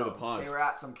Oh, threw no. the punch. They were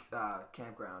at some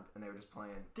campground and they were just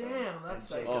playing. Damn, and that's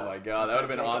Jacob- Oh my god, that would have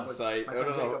been Jacob on was- site. My I don't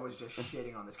friend know. Jacob was just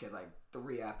shitting on this kid like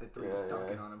 3 after 3, Yeah, just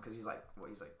dunking yeah. on him because he's like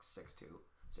 6'2",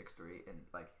 6'3", and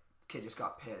like kid just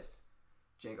got pissed.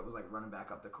 Jacob was like running back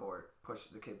up the court,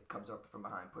 the kid comes up from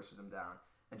behind, pushes him down,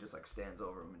 and just like stands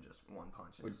over him and just one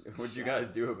punch. and just What'd you shattered.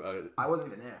 guys do about it? I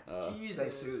wasn't even there. Jesus.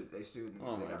 They sued. And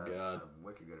Oh they my got God. a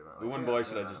wicked good amount. The one yeah, boy they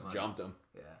should have got just money. jumped him.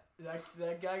 Yeah, Did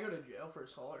that guy go to jail for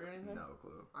assault or anything? no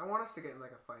clue. I want us to get in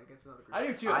like a fight against another group. I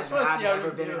do too. I I've just want to see how never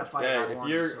you been do. in a fight. Yeah, I if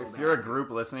wanted you're so if you're a bad. group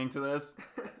listening to this,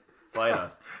 fight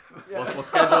us. Yeah. We'll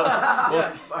schedule.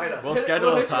 Yeah. We'll Hit- schedule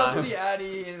we'll a hit you up with time. the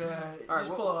Addy and All right,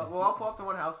 just pull up. we'll all pull up to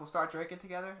one house. We'll start drinking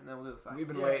together, and then we'll do the fight. We've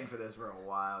been Yeah. waiting for this for a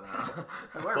while now.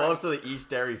 We're Pull up to the East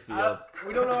Derry Fields.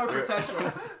 We don't know our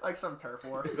potential. like some turf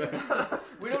war.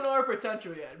 We don't know our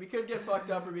potential yet. We could get fucked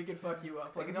up or we could fuck you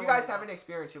up. Like, if no you guys one- have any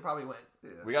experience, you'll probably win.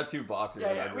 We got 2 boxers.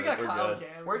 Yeah, in yeah. that We group. got We're Kyle good.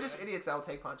 Cam. We're just idiots that'll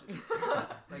take punches.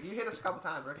 Like, you hit us a couple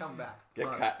times, we're coming back. Get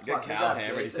Plus- get plus we Cal got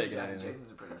hammered. He's Jason. taking anything.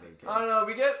 Jason's a pretty big kid. I don't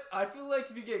know. I feel like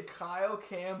if you get Kyle,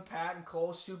 Cam, Pat, and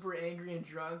Cole super angry and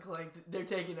drunk, like they're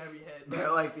taking every hit.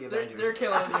 They're like the They're, Avengers. they're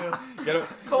killing you. Get a,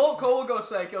 Cole will go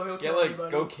psycho. He'll get kill like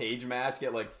anybody. go cage match.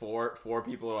 Get like four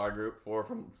people in our group, 4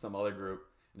 from some other group.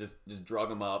 And just drug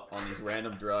them up on these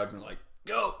random drugs and like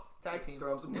go. Tag team.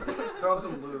 Throw him some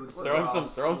lewds. Throw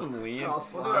 'em some lean. We'll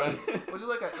We'll do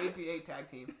like an 8v8 tag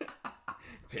team.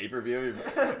 Pay per view.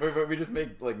 We just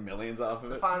make like millions off of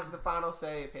The it. final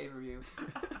say pay-per-view.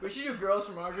 We should do girls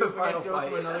from our group Final against girls fight.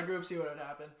 from another group. See what would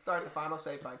happen. Start the final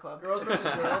say fight club. Girls versus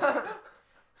girls. down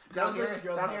Girls here, versus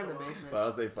girls. down here in the basement. But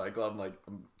I'll say Fight Club.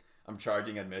 I'm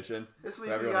charging admission. This week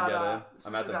For we everyone to got, get in. this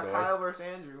I'm week at we the got door. Kyle versus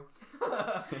Andrew.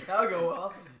 That'll go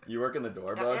well. You work in the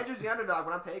door, Yeah, bud. Andrew's the underdog,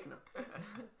 but I'm taking him.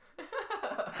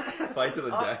 Fight to the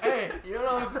death. Hey, you don't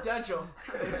know the potential.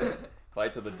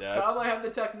 Fight to the death. Kyle might have the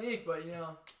technique, but you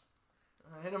know,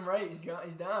 I hit him right. He's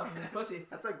down. He's a pussy.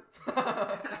 That's like...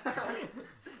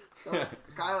 So,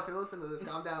 Kyle, if you listen to this,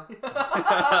 calm down.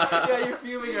 Yeah, you're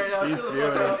fuming right now. He's Shut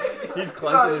the fuck up. fuming. He's Oh,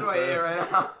 clenching this his right here,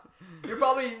 fist. right now. You'll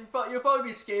probably be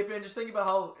escaping. Just think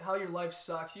about how your life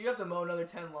sucks. You have to mow another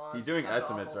 10 lawns. He's doing That's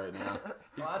estimates awful. right now.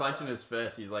 He's Well, that clenching sucks. his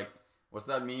fist. He's like, what's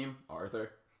that meme? Arthur?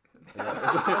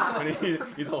 When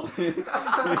he's holding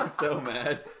he's so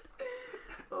mad.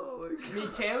 Oh I mean,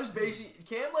 Cam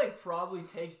like probably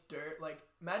takes dirt. Like,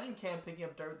 imagine Cam picking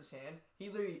up dirt with his hand. He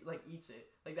literally like eats it.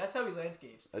 Like that's how he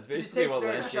landscapes. That's He just basically takes what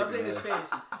dirt and shoves it in his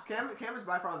landscaping face. Cam is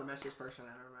by far the messiest person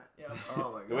I've ever met. Yeah.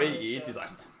 Oh my god. The way he eats, he's like.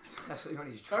 Especially when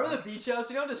he's drunk. Remember the beach house?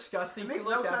 You know how disgusting It he makes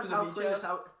looked no after sense the how beach clean his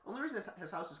house? house. Only reason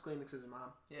his house is clean is because his mom.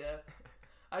 Yeah.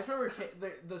 I just remember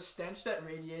the stench that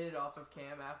radiated off of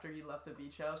Cam after he left the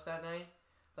beach house that night.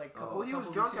 Like, Well, he was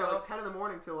couple drunk weeks at ago. like 10 in the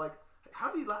morning till like. How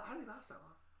did he last that long?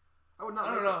 I would not.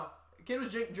 I don't make know. Kid was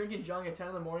drinking junk at 10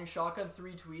 in the morning, shotgun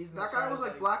 3 tweeds. it. That guy was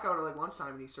like blackout at like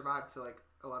lunchtime and he survived to like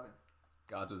 11.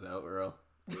 God was out, Earl.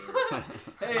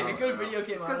 Hey, a good video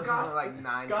came It's 'cause out. God's- like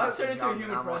 9 God cups of turned into a junk,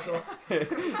 human and I'm like,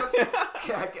 pretzel.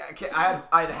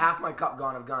 I had half my cup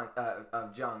gone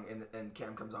of junk, and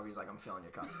Cam comes over. He's like, "I'm filling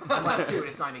your cup." I'm like, "Dude,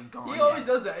 it's not even gone." He yet." always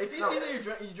does that. If he sees that you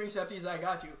drink empty, he's like, "I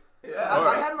got you." Yeah.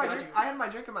 I had Got my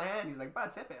drink in my hand. He's like,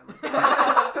 "Bud, sip it." I'm like,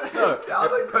 I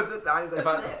was like, puts it down. He's like,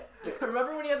 "Sit."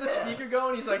 Remember when he has the speaker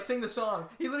going? He's like, "Sing the song."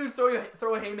 He literally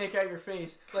throw a haymaker at your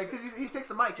face, like. because he takes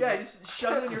the mic. Yeah, he He's just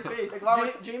shoves it in your face. Like, why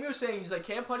would- Jamie was saying, he's like,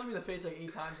 Cam punched me in the face like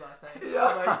 8 times last night. Yeah.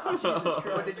 I'm like, Jesus like, what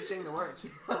Christ. did you sing the words? you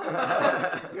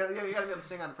gotta be able to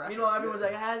sing under pressure. Meanwhile, everyone's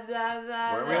like, ah, da,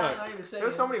 da, Where are we da. at? I'm not even saying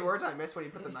There's so it. many words I missed when you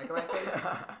put the mic in my face.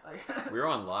 Like, We were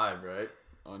on live, right?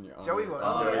 On Joey your, was.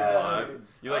 on Oh, Joey's yeah. live.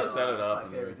 You like set it up. It's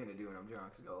and my favorite thing to do when I'm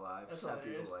drunk is go live. That's Just have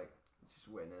hilarious. people like just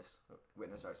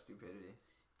witness our stupidity.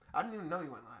 I didn't even know you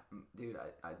went live. Dude,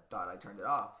 I thought I turned it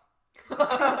off.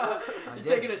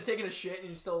 You're taking a shit and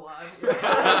you're still alive.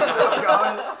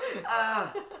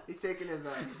 He's taking his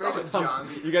Fucking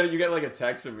junk. You get like a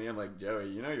text from me. I'm like, Joey,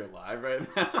 you know you're live right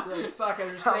now. You're like, fuck, I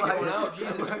was just making one out.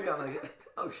 Jesus. I'm like,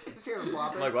 oh shit. just hear him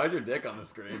flopping. I'm like, why's your dick on the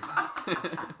screen?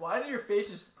 Why did your face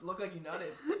just look like you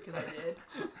nutted? Because I did.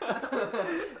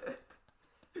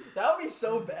 That would be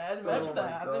so bad. Imagine Oh that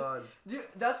my happened. god. Dude,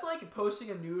 that's like posting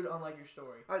a nude on like your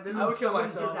story. Alright, this I would is kill somebody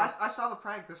myself. did- I saw the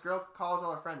prank. This girl calls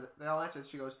all her friends. They all answer.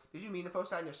 She goes, "Did you mean to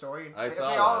post that in your story?" And I they, saw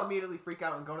they all that. immediately freak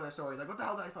out and go to their story. Like, what the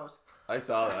hell did I post? I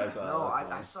saw that. No, That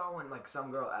was I saw when like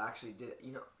some girl actually did.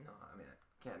 You know, no, I mean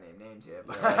I can't name names here,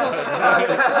 but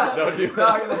Yeah. Don't do No,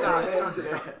 I'm that. gonna name names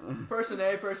here. Person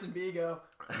A, person B, go.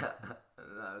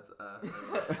 No, it's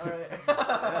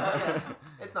Alright.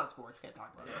 It's not sports. We can't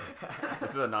talk about it.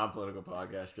 This is a non-political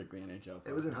podcast, strictly NHL.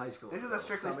 It was in high school. This is so a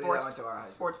strictly somebody sports that went to our high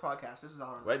school. sports podcast. This is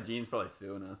all. Wet Jeans probably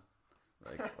suing us.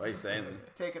 Like, why are you saying this?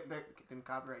 Take it. They can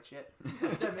copyright shit.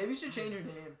 Yeah, maybe you should change your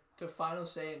name to Final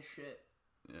Say and Shit.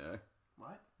 Yeah.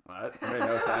 What? What? Made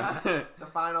no sense. The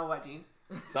final wet jeans.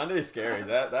 Sunday Scaries.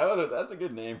 That's a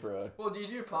good name for a. Well, do you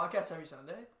do your podcast every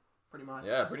Sunday? Pretty much.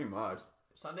 Yeah, pretty much.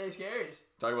 Sunday Scaries.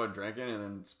 Talk about drinking and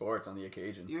then sports on the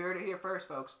occasion. You heard it here first,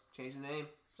 folks. Change the name.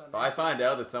 Sunday If I find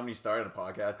out that somebody started a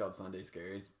podcast called Sunday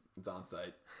Scaries, it's on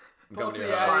site. I'm Pull up coming to to the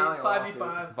your house. Addy, Filing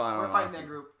a 5v5. Fine, We're I'm fighting awesome. that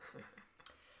group.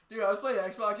 Dude, I was playing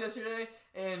Xbox yesterday,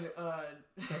 and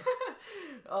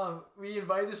we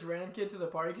invited this random kid to the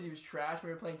party because he was trash. We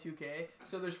were playing 2K.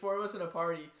 So there's 4 of us in a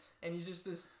party, and he's just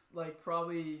this like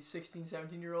probably 16,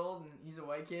 17-year-old, and he's a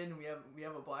white kid, and we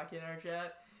have a black kid in our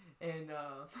chat. And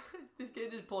this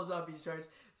kid just pulls up. He starts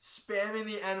spamming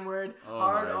the N-word, Oh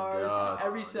hard my R's, gosh.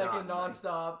 every second, God.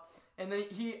 nonstop. And then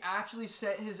he actually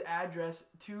sent his address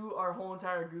to our whole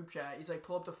entire group chat. He's like,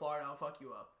 "Pull up to Florida, I'll fuck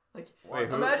you up." Like, Wait,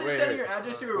 who- imagine wait, sending wait. your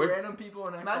address to a Wait. random people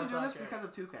in Imagine doing Xbox this chat. because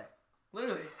of 2K.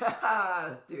 Literally.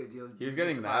 Dude, He was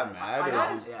getting that mad. I or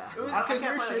know. was he- Yeah. It was I because can't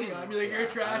you're play the shitting game on him. You're like, Yeah, you're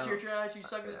trash, I you're know. trash, you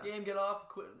suck at this Yeah. game, get off,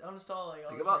 quit, uninstall. Like, all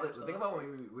Think this about random the, think stuff. about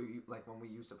when we like when we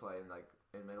used to play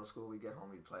in middle school. We'd get home,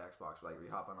 we'd play Xbox. Like we'd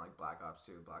hop on like Black Ops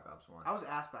 2, Black Ops 1. I was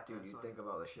ass back Dude, then. you so- think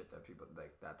about the shit that people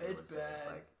like that they It's would bad.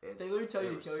 say. Like it's, They literally tell it you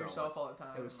to was kill so yourself much- all the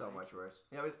time. It was so like, much worse.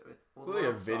 Yeah, It's literally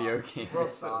a video game. World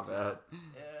It's so soft. bad.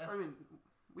 Yeah. I mean,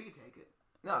 we could take it.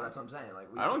 No, that's what I'm saying.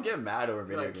 Like we I don't can't. get mad over I feel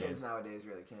video like kids games. nowadays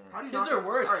really can't. How do you Kids not are get-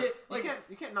 worse. All right, Kid- like-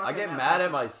 you can't not I get mad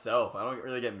at myself. I don't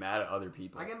really get mad at other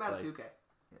people. I get mad Like, at 2K.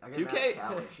 I get 2K? mad at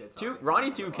Cal and shits on me for Ronnie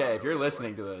being 2K, if you're like,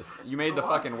 listening to this, you made the What?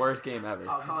 fucking worst game ever.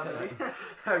 Oh, Call of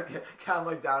Duty. Cal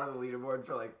like down on the leaderboard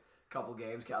for like a couple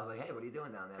games. Cal's like, "Hey, what are you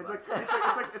doing down there?"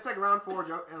 It's like round 4,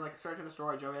 Joe, and like starting the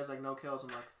story. Joey has like no kills.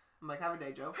 I'm like, have a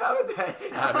day, Joe. Have a day.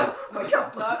 Have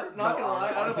Not gonna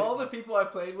lie, out of all the people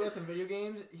I've played with in video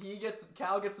games,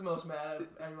 Cal gets the most mad of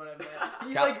anyone I've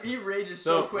met. He rages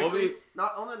so quickly.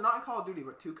 Not in Call of Duty,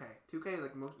 but 2K. 2K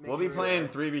like most. We'll be playing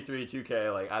 3v3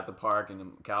 2K like at the park,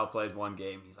 and Cal plays one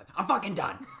game. He's like, "I'm fucking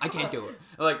done. I can't do it."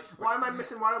 Like, Why am I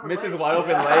missing wide open? misses lanes? wide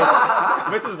open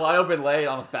late. Misses wide open late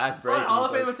on a fast break. What Hall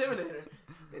of and Fame he's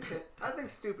like, Intimidator. That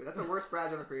thing's stupid. That's the worst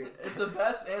badge ever created. It's the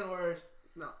best and worst.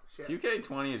 No shit.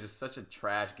 2K20 is just such a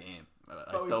trash game.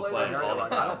 I But we still play play that it I all the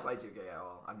realize I don't time. play 2K at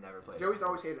all. I've never played. Joey's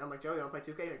always hated. I'm like, Joey, you don't play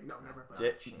 2K? Like, no, never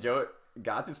play. Joe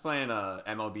Gotts is playing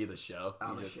MLB The Show.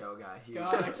 I'm He a just- show guy. Huge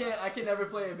God, I can never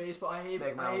play a baseball. I hate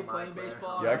Make my own playing mind player.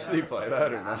 baseball. You actually play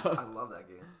that or Yeah, no? I love that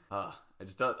game.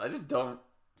 I just don't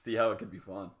see how it could be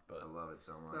fun. I But love it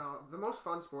so much. No, the most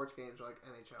fun sports games are like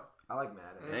NHL. I like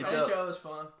Madden. NHL NHL is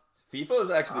fun. FIFA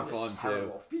is actually I'm fun just too.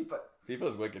 terrible. FIFA. FIFA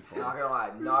is wicked Not fun. gonna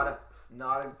lie,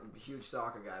 not a huge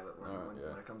soccer guy, but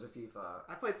when it comes to FIFA,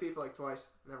 I played FIFA like twice.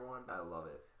 Never won. I love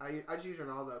it. I just use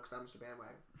Ronaldo because I'm just a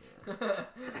bandwagon.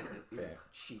 He's Yeah. a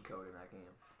cheat code in that game.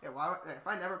 Yeah, if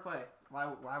I never play, why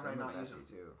would I not use him?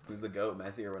 too? Who's the goat,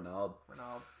 Messi or Ronaldo?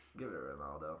 Ronaldo. Give it to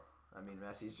Ronaldo. I mean,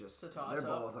 Messi's just It's a they're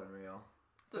toss-up. both unreal.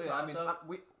 It's a Yeah, I mean, toss-up.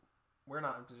 we're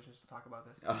not in positions to talk about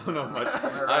this. I don't know much.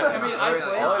 I mean, I played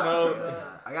all I soccer, know,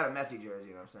 but- I got a Messi jersey.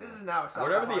 You know what I'm This saying? is now a soccer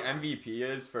whatever the podcast. MVP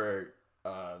is for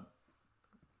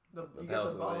You the get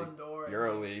hell's the the league? Ballon d'Or.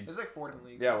 Euro League. There's like 4 different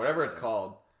leagues. Yeah, whatever it's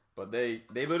called. But they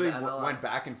literally Yeah, MLS. went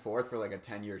back and forth for like a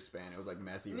 10-year span. It was like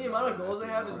Messi. The amount of Ronaldo, goals Messi,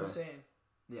 they have is Ronaldo. insane.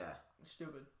 Yeah, It's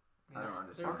stupid. I don't I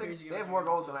understand. They're don't think crazy they have good. more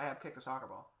goals than I have kicked a soccer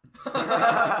ball.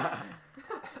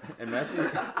 And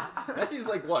Messi's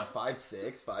like what,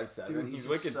 5'6", 5'7"? Dude, He's just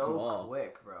wicked so small.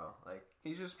 quick, bro. Like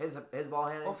He's just his ball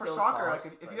handling. well for skills, soccer. polished,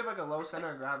 Like if you have like a low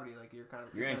center of gravity, like you're kind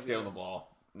of You ain't stealing the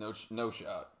ball. No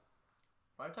shot.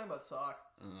 Why are you talking about sock?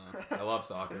 I love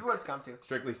soccer. This is what it's come to.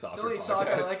 Strictly soccer. The only sock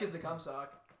I podcast. like is the cum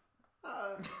sock.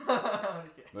 Uh, I'm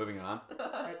just kidding. Moving on.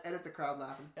 edit the crowd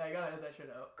laughing. Yeah, I gotta edit that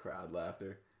shit out. Crowd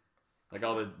laughter. Like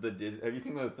all the Disney. Have you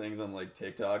seen the things on like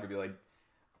TikTok? It'd be like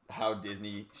how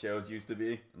Disney shows used to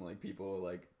be, and like people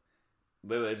like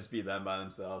literally just be them by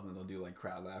themselves, and then they'll do like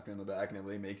crowd laughter in the back, and it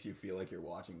really makes you feel like you're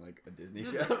watching like a Disney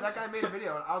show. That guy made a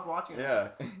video and I was watching it. Yeah.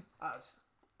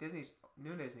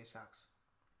 New Disney sucks.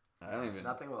 I don't even.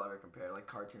 Nothing will ever compare. Like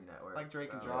Cartoon Network. Like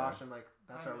Drake and Oh, Josh and like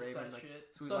That's I Our miss Raven. that Like shit.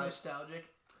 Sweet So Life. nostalgic.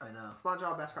 I know.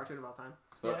 SpongeBob, best cartoon of all time.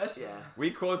 Yes. Yeah.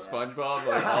 We quote Yeah. SpongeBob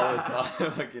like all the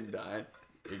time, fucking dying.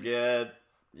 You get.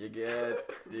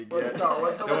 What's the Don't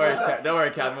one worry, that- don't worry,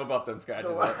 Captain. We'll buff them scratches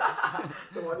The one, up.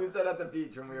 the one you said at the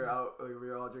beach when we were out, we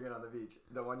were all drinking on the beach.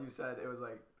 The one you said, it was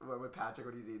like when with Patrick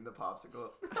when he's eating the popsicle.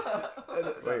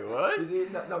 Wait, what? He's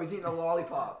eating he's eating a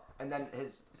lollipop, and then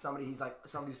somebody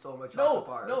stole my chocolate No,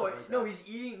 bar. or no, something like no. that.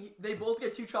 He's eating. They both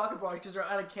get 2 chocolate bars because they're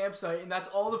at a campsite, and that's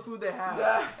all the food they have.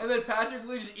 Yes. And then Patrick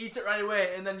literally just eats it right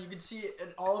away, and then you can see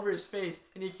it all over his face,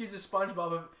 and he accuses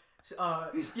SpongeBob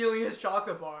of stealing his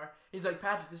chocolate bar. He's like,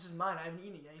 Patrick, this is mine. I haven't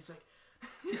eaten it yet.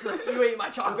 He's like, you ate my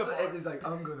chocolate bar. He's like,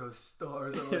 I'm gonna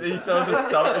starve. or something He like shows that. his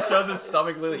stomach. It shows his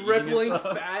stomach literally Rippling eating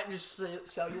itself. fat, just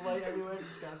cellulite everywhere. It's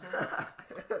disgusting.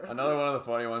 Another one of the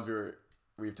funny ones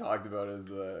we've talked about is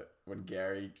when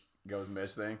Gary goes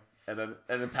missing, and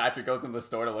then Patrick goes in the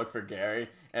store to look for Gary,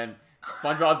 and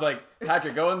SpongeBob's like,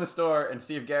 Patrick, go in the store and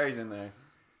see if Gary's in there.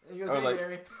 And he goes, Or hey, like-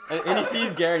 Gary. And he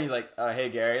sees Gary, and he's like, hey,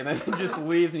 Gary, and then he just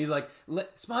leaves, and he's like,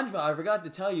 SpongeBob, I forgot to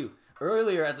tell you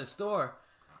earlier at the store.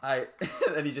 And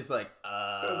he's just like,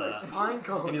 It was like pine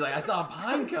cone. and he's like, I saw a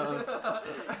pine cone.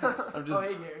 I'm just, Oh,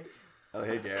 hey, Gary. oh,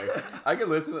 hey, Gary. I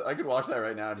could watch that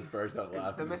right now and just burst out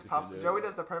laughing. The Miss just Puff. to do it. Joey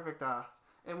does the perfect.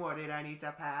 And what did I need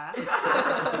to pass?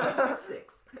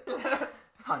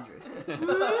 600.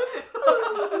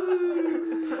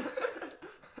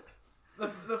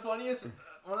 The funniest,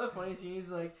 one of the funniest scenes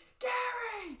is like,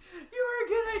 Gary,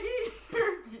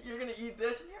 you're gonna eat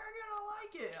this, and you're gonna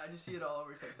like it. I just see it all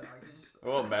over TikTok. It's just,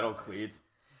 Oh, metal cleats.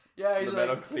 yeah, he's The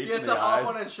metal like, cleats he has in to the hop eyes.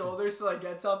 on his shoulders to like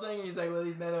get something, and he's like, what do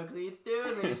these metal cleats do?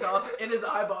 And then he stops in his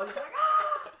eyeballs. He's like, ah!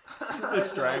 It's a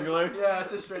strangler. Yeah,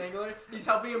 it's a strangler. He's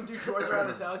helping him do chores around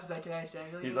his house. He's like, can I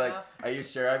strangle you He's like, now? are you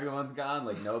sure everyone's gone?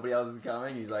 Like, nobody else is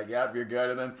coming? He's like, yep, you're good.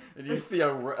 And then you see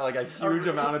a huge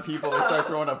amount of people. They start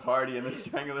throwing a party, and the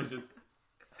strangler just...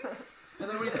 And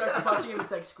then when he starts punching him,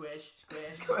 it's like squish,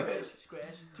 squish, squish,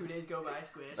 squish. 2 days go by,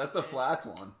 squish. That's the squish. flats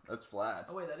one. That's flats.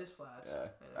 Oh wait, that is flats. Yeah,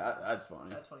 I know. that's funny.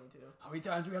 That's funny too. How many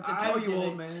times we have I'm gonna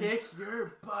kick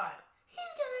your butt.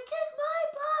 He's gonna kick my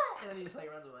butt. And then he just like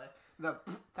runs away. The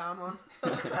down one. You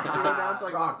go down to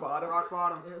like Rock bottom. Rock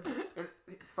bottom. And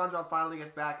SpongeBob finally gets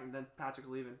back, and then Patrick's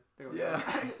leaving. They go, Yeah.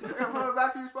 I'm coming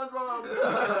back to you, SpongeBob.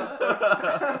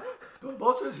 The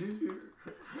boss is here.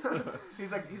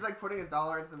 he's like putting his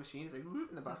dollar into the machine. He's like, whoop,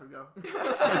 and the bus would go.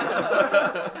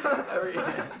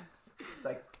 It's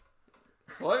like,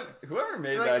 What? Whoever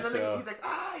made Like, that and then show... he's like,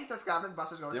 he starts grabbing, the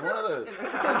bus is going. Did one of the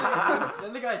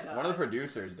Then the guy died. one of the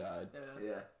producers died, Yeah.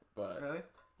 yeah. but Really?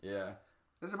 yeah,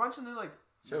 There's a bunch of new like.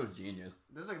 show's genius.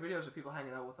 There's like videos of people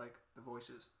hanging out with like the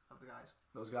voices of the guys.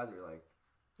 Those guys are like,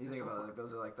 you They're think so about it, fun. like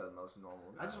those are like the most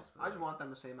normal guys. I just want them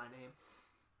to say my name.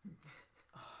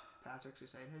 Patrick's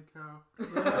just saying, "Hey, go."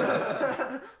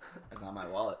 That's not my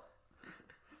wallet.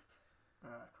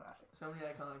 Classic. So many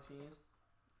iconic scenes.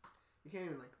 You can't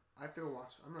even like. I have to go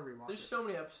watch. I'm gonna rewatch There's it. so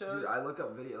many episodes. Dude, I look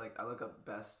up I look up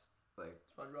best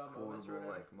SpongeBob moments or quotable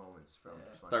whatever. moments from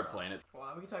Yeah. SpongeBob. Start playing it.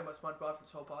 Wow, we can talk about SpongeBob for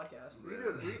this whole podcast.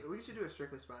 We should do a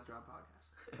strictly SpongeBob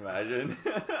podcast. Imagine.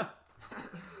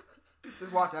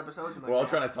 Just watch episodes and like. We're all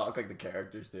trying to talk like the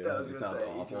characters too. Yeah, I was It gonna sounds say,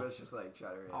 each awful. of us just like try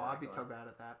to react. Oh, I'd be on so it. bad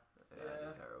at that. Yeah,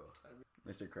 that'd be terrible.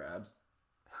 Mr. Krabs.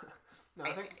 No,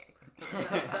 I think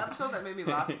the episode that made me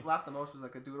laugh the most was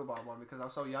like the Doodle Bob one because I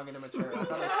was so young and immature. I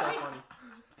thought it was so funny.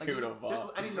 Like, Doodle Bob. Just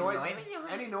any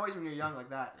noise when you're young like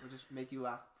that would just make you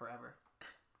laugh forever.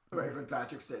 Right when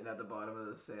Patrick's sitting at the bottom of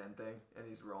the sand thing and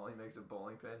he's rolling, he makes a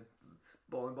bowling pin.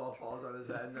 Bowling ball falls on his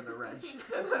head and then a wrench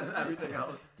and then everything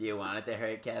else. Do you want it to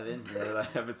hurt, Kevin? Remember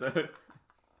that episode?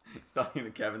 He's talking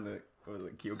to Kevin, what was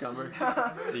it, cucumber?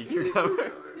 Sea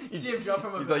cucumber? You see him jump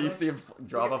from a He's like, you building? see him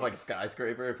drop off like a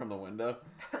skyscraper from the window.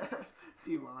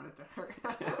 Do you want it to hurt?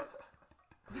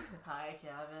 Hi,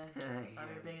 Kevin. I'm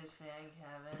your biggest fan,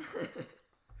 Kevin.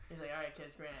 He's like, alright,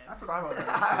 kids, I grand. forgot about that.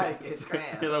 Alright, it's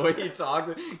grand. The way he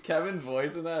talked, Kevin's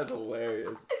voice in that is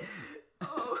hilarious.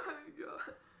 Oh my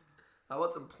god. How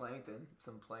about some plankton?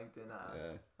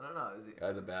 Yeah, I don't know, is he?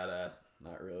 guy's a badass.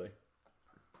 Not really.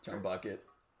 Chum Bucket.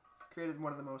 Created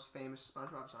one of the most famous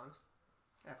SpongeBob songs.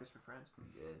 F is for Friends.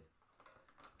 Good.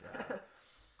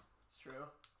 It's true.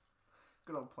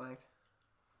 Good old Planked.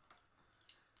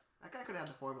 That guy could have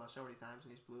had the formula so many times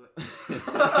and he's blew it.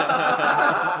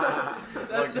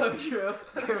 That's so true.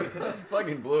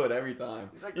 Fucking blew it every time.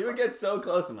 Like, He would get so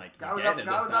close and like, Guy was getting it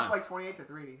this up time. like 28-3.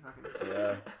 Fucking.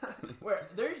 Yeah. Where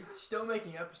they're still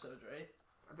making episodes, right?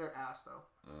 They're ass though.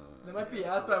 They might be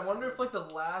asked, but I wonder if like the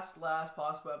last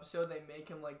possible episode they make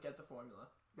him like get the formula.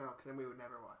 No, because then we would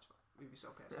never watch. We'd be so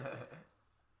pissed.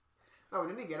 No,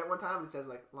 didn't he get it one time? It says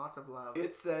like lots of love.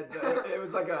 It said it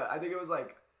was like I think it was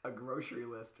like a grocery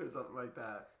list or something like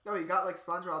that. No, he got like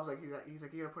SpongeBob's like he's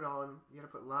like you gotta put you gotta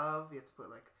put love, you have to put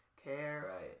like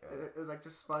care. Right. It was like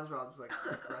just SpongeBob's like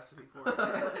recipe for it.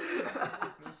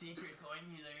 My secret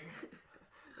formula.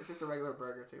 It's just a regular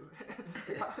burger too.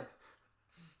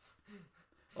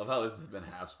 Love how this has been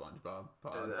half SpongeBob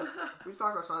pod. We just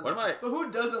talked about SpongeBob. What am I? But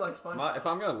who doesn't like SpongeBob? If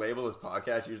I'm gonna label this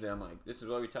podcast, usually I'm like, this is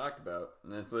what we talked about,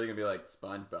 and then it's literally gonna be like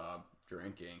SpongeBob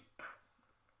drinking,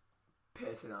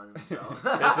 Pissing on himself.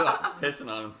 pissing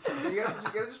on himself. You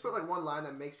gotta just put like one line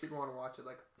that makes people want to watch it.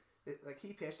 Like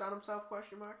he pissed on himself? ?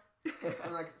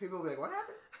 And like people will be like, what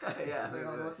happened? Yeah. They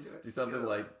don't listen to it. Do something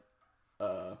like,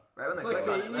 Right when they It's like click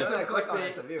on bait. it. You Right when they need click some on it,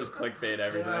 it's a clickbait. view. just clickbait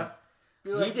everything. Yeah. Be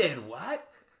He like, did what?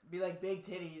 Be like big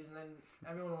titties, and then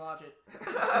everyone will watch it.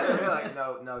 You're like,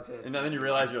 no tits. And then you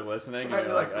realize you're listening, and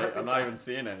you're like, I'm not even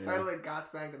seeing anything. Title like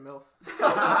Gots banged a MILF.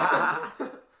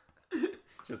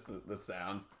 Just the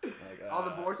sounds. Like, All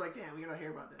the boards like, damn, we gotta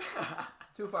hear about this.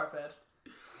 Too far fetched.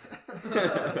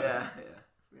 yeah.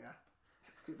 Yeah.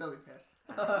 They'll be pissed.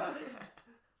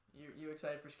 You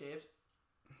excited for Scaries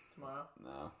tomorrow?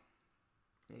 No.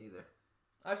 Me either.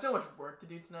 I have so much work to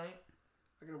do tonight.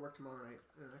 I gotta work tomorrow night,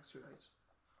 the next 2 nights.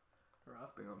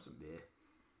 Rough. Bring home some beer.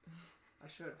 I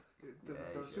should. Dude, Yeah,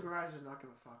 you the should. supervisors not give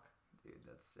a fuck. Dude,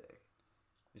 that's sick.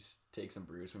 Just take some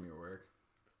brews from your work.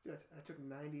 Dude, I took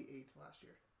 98 last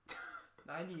year.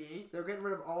 98. They were getting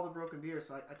rid of all the broken beers,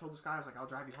 so I told this guy, I was like, I'll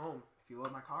drive you home if you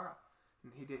load my car up.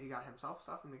 And he did. He got himself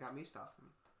stuff, and he got me stuff. And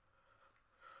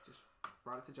just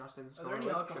brought it to Justin's. Are there any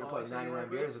Should have played alcoholics? that you 99 work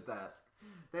with? beers with that.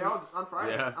 They all on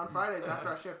Fridays. Yeah. On Fridays after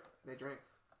our shift, they drink.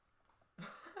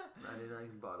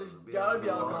 99 bottles There's of beer. gotta be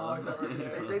alcoholics that work They,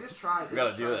 there. they just try. We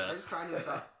gotta do that. They just try new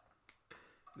stuff.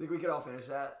 Think we could all finish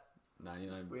that?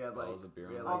 99 We had, like- bottles of beer.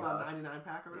 we on had, the All like, the us. 99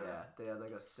 pack or whatever. Yeah, they had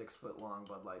like a 6-foot long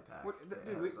Bud Light pack. What- It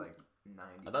dude, was like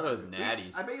 90. I thought it was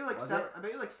natties. I bet you like Was seven. it? I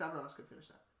bet you like 7 of us could finish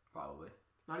that. Probably.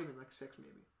 Not even like 6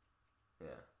 maybe. Yeah.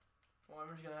 Well, I'm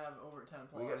just gonna have over 10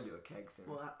 plus. We gotta do a keg soon.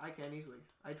 Well, I can easily.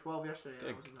 I had 12 yesterday. And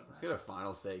I wasn't that Let's bad. get a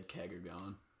final say kegger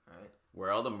going. Alright.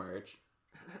 Wear all the merch.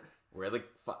 Wear the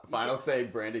final say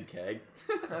branded keg.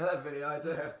 That video I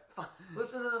did.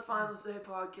 Listen to the Final Say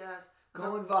podcast.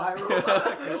 Going viral.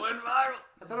 Going viral.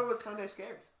 I thought it was Sunday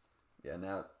Scaries. Yeah,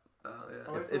 now Oh, yeah.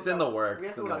 Oh, it's in the works. We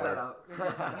have It's to in the look Cut that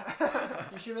that up.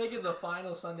 out. You should make it the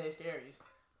final Sunday Scaries.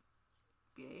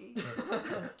 Gay. Whoa,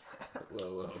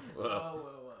 whoa, Whoa, whoa. whoa,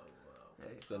 whoa, whoa.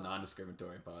 Hey, It's a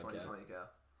non-discriminatory podcast. 2020 go.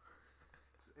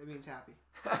 It means happy.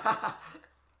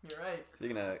 You're right.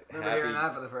 Speaking of Remember hearing happy,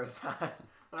 that for the first time.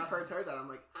 When I first heard that, I'm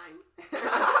like,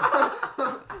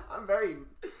 I'm very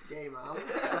gay, mom.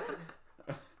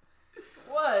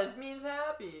 What? It means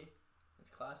happy. It's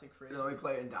classic phrase. You know, we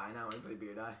play it in Die now when we play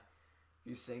Beer Die.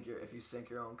 if you sink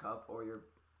your own cup or your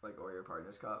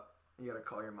partner's cup, you gotta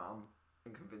call your mom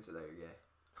and convince her that you're gay.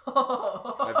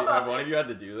 Have one of you had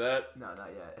to do that? No, not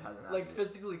yet. It hasn't happened. Like yet.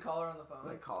 physically call her on the phone.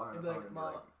 Like call her on and the be phone like, and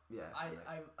Mom, be like,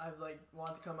 yeah. I've like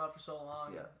wanted to come out for so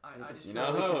long. Yeah. And I just You feel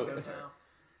know like how- convince now.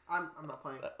 I'm not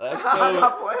playing. That's I'm so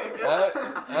not playing.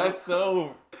 that's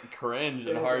so cringe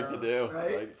and hard to do.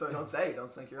 Right? Like, So don't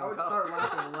sink your I own would cup. start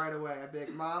laughing right away. I'd be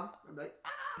like, Mom. I'd be like,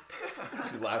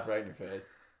 she laugh right in your face.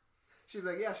 she'd be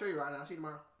like, yeah, sure you are. I'll see you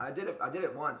tomorrow. I did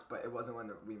it once, but it wasn't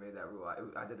when we made that rule.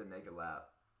 I did a naked lap.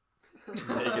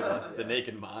 The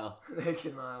Naked Mile.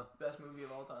 Naked mile. Best movie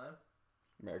of all time.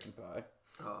 American Pie.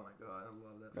 Oh my god, I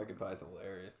love that. American Pie is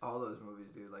hilarious. All those movies,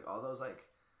 dude. Like all those like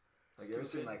you ever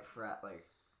seen Stupid. like frat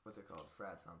what's it called?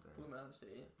 Frat something. Blue Mountain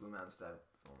State. Blue Mountain State.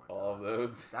 Oh my god. All of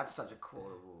those. That's such a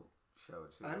quotable show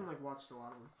too. I haven't watched a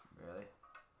lot of them. Really?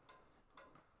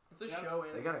 It's a Yeah. show.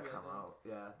 And They a gotta movie, I come think. out.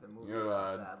 Yeah, the movie You're,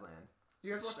 Badland.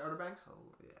 You guys watch Outer Banks? Oh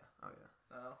yeah. Oh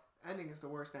yeah. No. Ending is the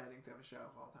worst ending to have a show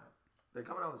of all time. They're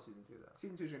coming out with season 2 though.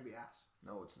 Season 2 is gonna be ass.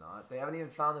 No, it's not. They haven't even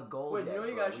found the gold Wait, yet. you know what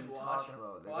you bro. guys What should are you watch? talking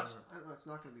about? They're Watch- gonna- I don't know. It's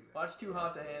not gonna be good. Watch Too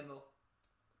Hot to Handle.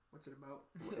 What's it about?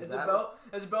 Is It's that-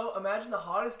 about imagine the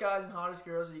hottest guys and hottest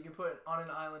girls that you can put on an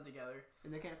island together,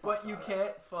 And they can't. but fuck you that.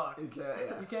 can't fuck. You can't.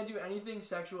 Yeah. You can't do anything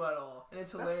sexual at all, and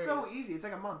it's That's hilarious. so easy. It's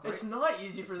like a month. Right? It's not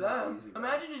easy for It's not them. easy, bro.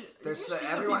 Imagine just if you There's see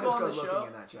the everyone people is on the good show. looking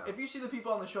in that show. If you see the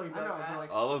people on the show, you I better know, but act.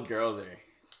 like, All those girls are.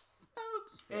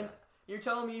 And you're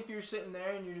telling me if you're sitting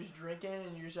there and you're just drinking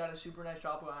and you're just at a super nice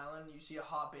tropical island, and you see a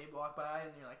hot babe walk by,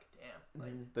 and you're like, damn.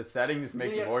 Like, The setting just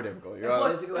makes Yeah. it more difficult. and You're, on,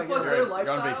 plus, basically and like plus you're- their you're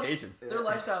on lifestyles, vacation. Yeah. their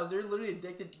lifestyles, they're literally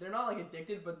addicted. They're not like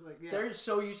addicted, but Like, yeah. they're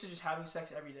so used to just having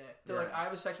sex every day. They're like, Yeah. I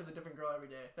have a sex with a different girl every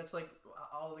day. That's like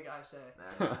all the guys say.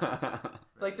 Man.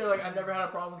 Like they're like, I've never had a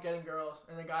problem with getting girls,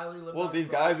 and the guy literally lived. Well, on these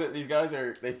his guys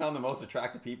are. They found the most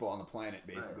attractive people on the planet,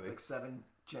 Right, basically. it's like 7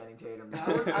 Channing Tatum. I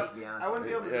wouldn't, Beyonce. I wouldn't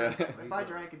be able to. Yeah. Drink. If I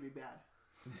drank, it'd be bad.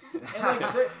 And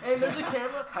like, and there's a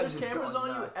camera. I There's just cameras going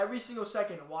on you nuts. every single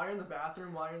second while you're in the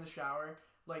bathroom, while you're in the shower,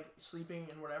 like sleeping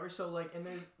and whatever. So like, and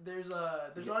there's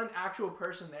not an actual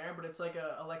person there, but it's like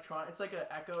a electron. It's like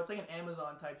a echo. It's like an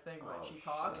Amazon type thing. But Oh, she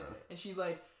talks shit. and she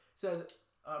like says.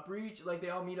 A breach, like they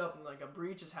all meet up and like a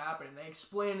breach has happened. And they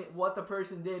explain what the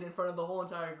person did in front of the whole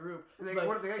entire group. And they- Like,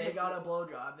 what- they they got get- a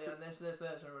blowjob, they done this,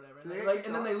 or whatever. Do they And get like,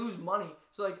 and then kicked they lose money.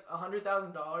 So like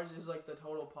 $100,000 is like the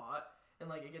total pot, and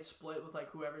like it gets split with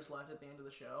like whoever's left at the end of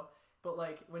the show. But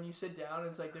like when you sit down,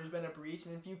 it's like there's been a breach,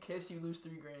 and if you kiss, you lose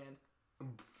 $3,000.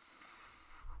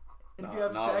 And if you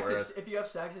have Not sex, worth. if you have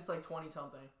sex, it's like 20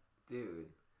 something. Dude.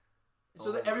 So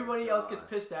Oh that my everybody else gets God.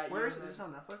 pissed at you. Where is and it? Is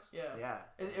then- this on Netflix? Yeah, Yeah.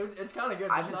 it's kind of good.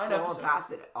 I've There's been 9 scrolling episodes.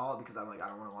 past it all because I'm like, I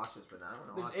don't want to watch this, but now I want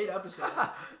to There's watch 8 it. episodes.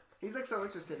 He's like so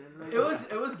interested in it.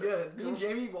 Like, It was good. Me and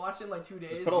Jamie watched it in like 2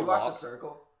 days. put a You watch The lock-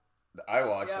 Circle? I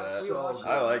watched Yeah, that. we watched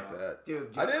I it. like that.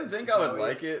 Dude, I didn't think I would Joey-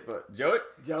 like it, but Joey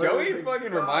Joey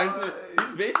fucking God. reminds me.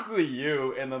 He's basically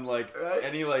you, and then like Right?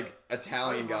 any like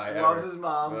Italian guy Loves ever. his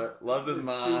mom. But loves his He's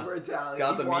mom. Super Italian.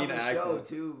 Got He the won mean the show accent.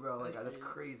 too, bro. Like That's that's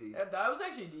crazy. crazy. Yeah, that was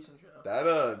actually a decent show. That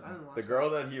I didn't watch the girl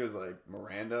that he was like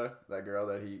Miranda, that girl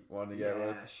that he wanted to get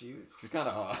with. Yeah, She's kind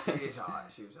of hot. she is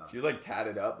hot. She was hot. She was like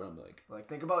tatted up, and I'm like, Like,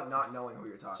 think about not knowing who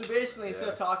you're talking So basically, instead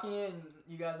Yeah. of talking and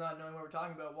you guys not knowing what we're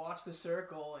talking about, watch The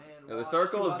Circle and yeah, the watch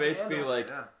circle Too is Hot to basically Handle. like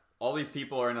Yeah. all these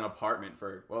people are in an apartment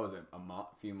for what was it,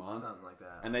 few months, Something like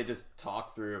that. and they just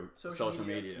talk through Social social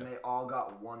media. media. And they all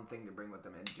got one thing to bring with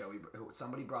them, and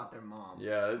somebody brought their mom.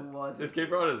 Yeah, Who was this it? kid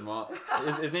brought his mom.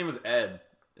 His name was Ed.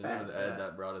 His name Ed, was Ed yeah.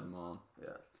 that brought his mom. Yeah.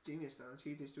 It's genius though.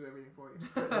 She just do everything for you.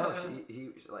 But no,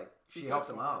 she She helped cooked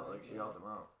him for out. him, Like she yeah. helped him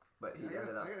out. But he I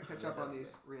ended up. gotta catch up on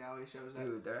these reality shows. That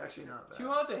Dude, they're actually not bad. Too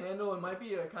Hot to Handle. It might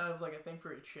be a kind of like a thing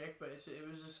for a chick, but it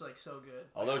was just like so good.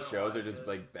 All Like, those I don't know shows why are it's just good.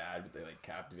 like bad, but they like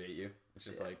captivate you. It's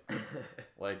just Yeah.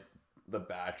 like The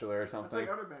Bachelor or That's something. like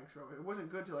Outer Banks, bro. It wasn't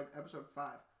good till like episode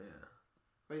 5. Yeah.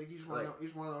 But you just want to Like, know. You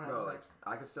just want to know what Bro, happens like, next.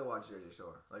 I could still watch Jersey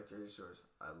Shore. Like Jersey Shore's,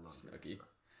 I love Jersey Snooki. Shore.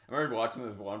 I remember watching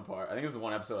this one part. I think it was the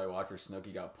one episode I watched where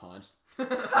Snooki got punched,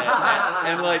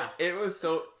 and like it was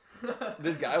so.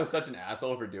 This guy was such an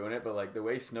asshole for doing it, but like the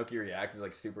way Snooki reacts is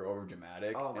like super over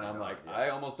dramatic, Oh my and I'm God, like, yeah. I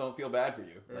almost don't feel bad for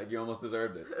you. Yeah. Like you almost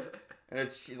deserved it. And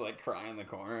she's like crying in the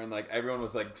corner, and like everyone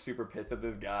was like super pissed at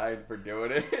this guy for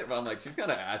doing it. But I'm like, she's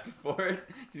kind of asking for it.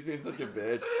 She's being such a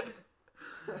bitch.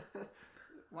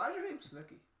 Why is her name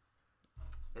Snooki?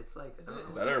 It's like Isn't it-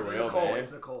 Is that her it's real Nicole. name?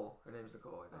 It's Nicole. Her name's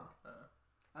Nicole. I think.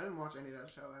 I didn't watch any of that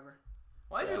show ever.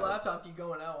 Why does your Yeah. laptop keep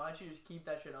going out? Why don't you just keep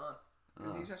that shit on?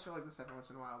 Because Oh. he just show like this every once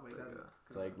in a while, but he Like, doesn't.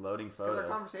 It's like loading Because our photo.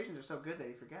 conversations are so good that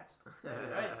he forgets.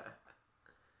 Right.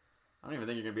 I don't even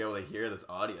think you're gonna be able to hear this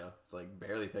audio. It's like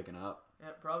barely picking up. Yeah,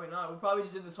 probably not. We probably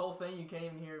just did this whole thing. You can't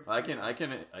even hear. I can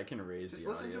raise Just the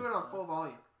listen audio. to it on full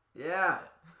volume. Yeah.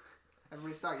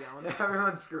 Everybody start yelling.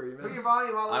 Everyone's screaming. Put your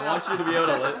volume all the way I up. want you to be able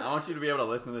to. I want you to be able to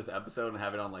listen to this episode and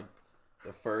have it on like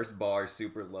the first bar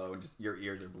super low and just your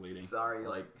ears are bleeding. Sorry,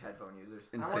 like headphone users.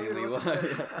 I want you to insanely listen to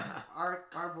this. low.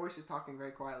 Our voice is talking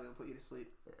very quietly. Will put you to sleep.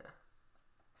 Yeah.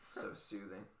 So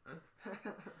soothing.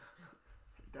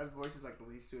 That voice is like the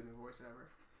least soothing voice ever.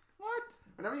 What?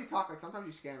 Whenever you talk, like sometimes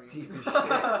you scare me. Deep as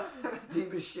shit. It's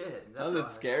deep as shit. How does it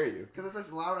scare you? Because it's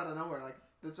just loud out of nowhere. Like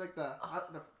it's like I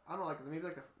don't know, like maybe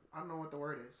like I don't know what the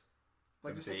word is.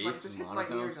 Like The just hits my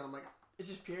monotone? ears and I'm like It's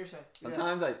just piercing.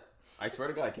 Sometimes I swear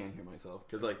to God, I can't hear myself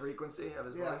because like frequency of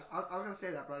his yeah. voice. I was gonna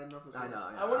say that, but I didn't know if it was. I know.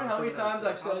 I wonder how many times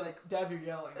I've I said, was like- "Dev, you're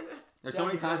yelling." there's so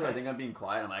many times where I think I'm being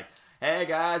quiet. I'm like, hey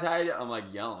guys, how you doing? I'm like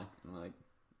yelling. I'm like,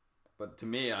 but to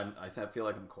me, I feel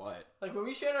like I'm quiet. Like when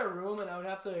we shared our room, and I would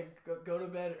have to go to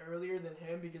bed earlier than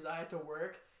him because I had to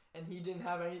work, and he didn't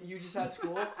have any. You just had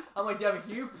school. I'm like, Devin,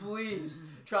 can you please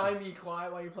try and be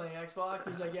quiet while you're playing Xbox?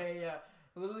 He's like, yeah.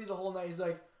 Literally the whole night, he's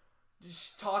like,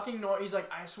 just talking. He's like,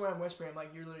 I swear I'm whispering. I'm like,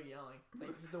 you're literally yelling.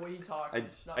 Like the way he talks.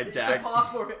 It's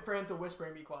impossible for him to whisper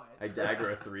and be quiet. I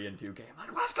dagger a 3-2 game. I'm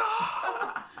like, let's go!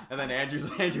 And then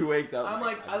Andrew wakes up. I'm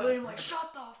like, I literally am like,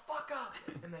 shut the fuck up.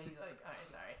 And then he's like, alright,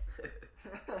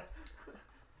 sorry.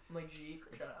 I'm like, G,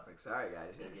 shut up. Like, sorry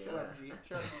guys. Shut up, G.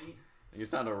 Shut up, G. I think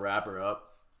it's time to wrap her up.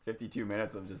 52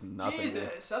 minutes of just nothing.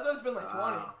 Jesus, I thought it's been like 20.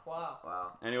 Wow.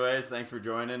 Wow. Anyways, thanks for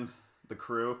joining the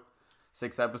crew.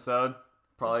 6th episode.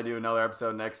 Probably do another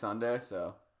episode next Sunday.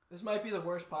 So This might be the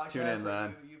worst podcast Tune in,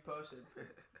 man. you've posted.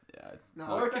 yeah, it's No,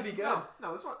 Or it it's could not- be good.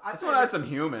 No, this one. this one has some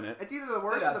hum in it. It's either the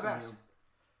worst It or has the some best. humor.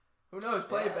 Who knows?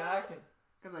 Play it back. And,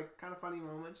 Because like kind of funny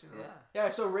moments, you know. Yeah. yeah,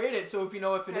 so rate it so if you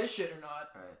know if it is shit or not.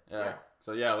 All right. Yeah. Yeah.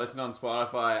 So yeah, listen on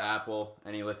Spotify, Apple,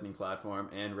 any listening platform,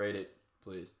 and rate it,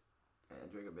 please.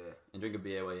 And drink a beer. And drink a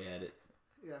beer while you at it.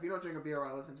 Yeah, if you don't drink a beer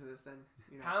while listening to this, then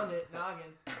you know. Pound it,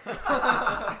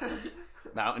 noggin.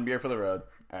 Mountain beer for the road.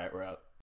 All right, we're out.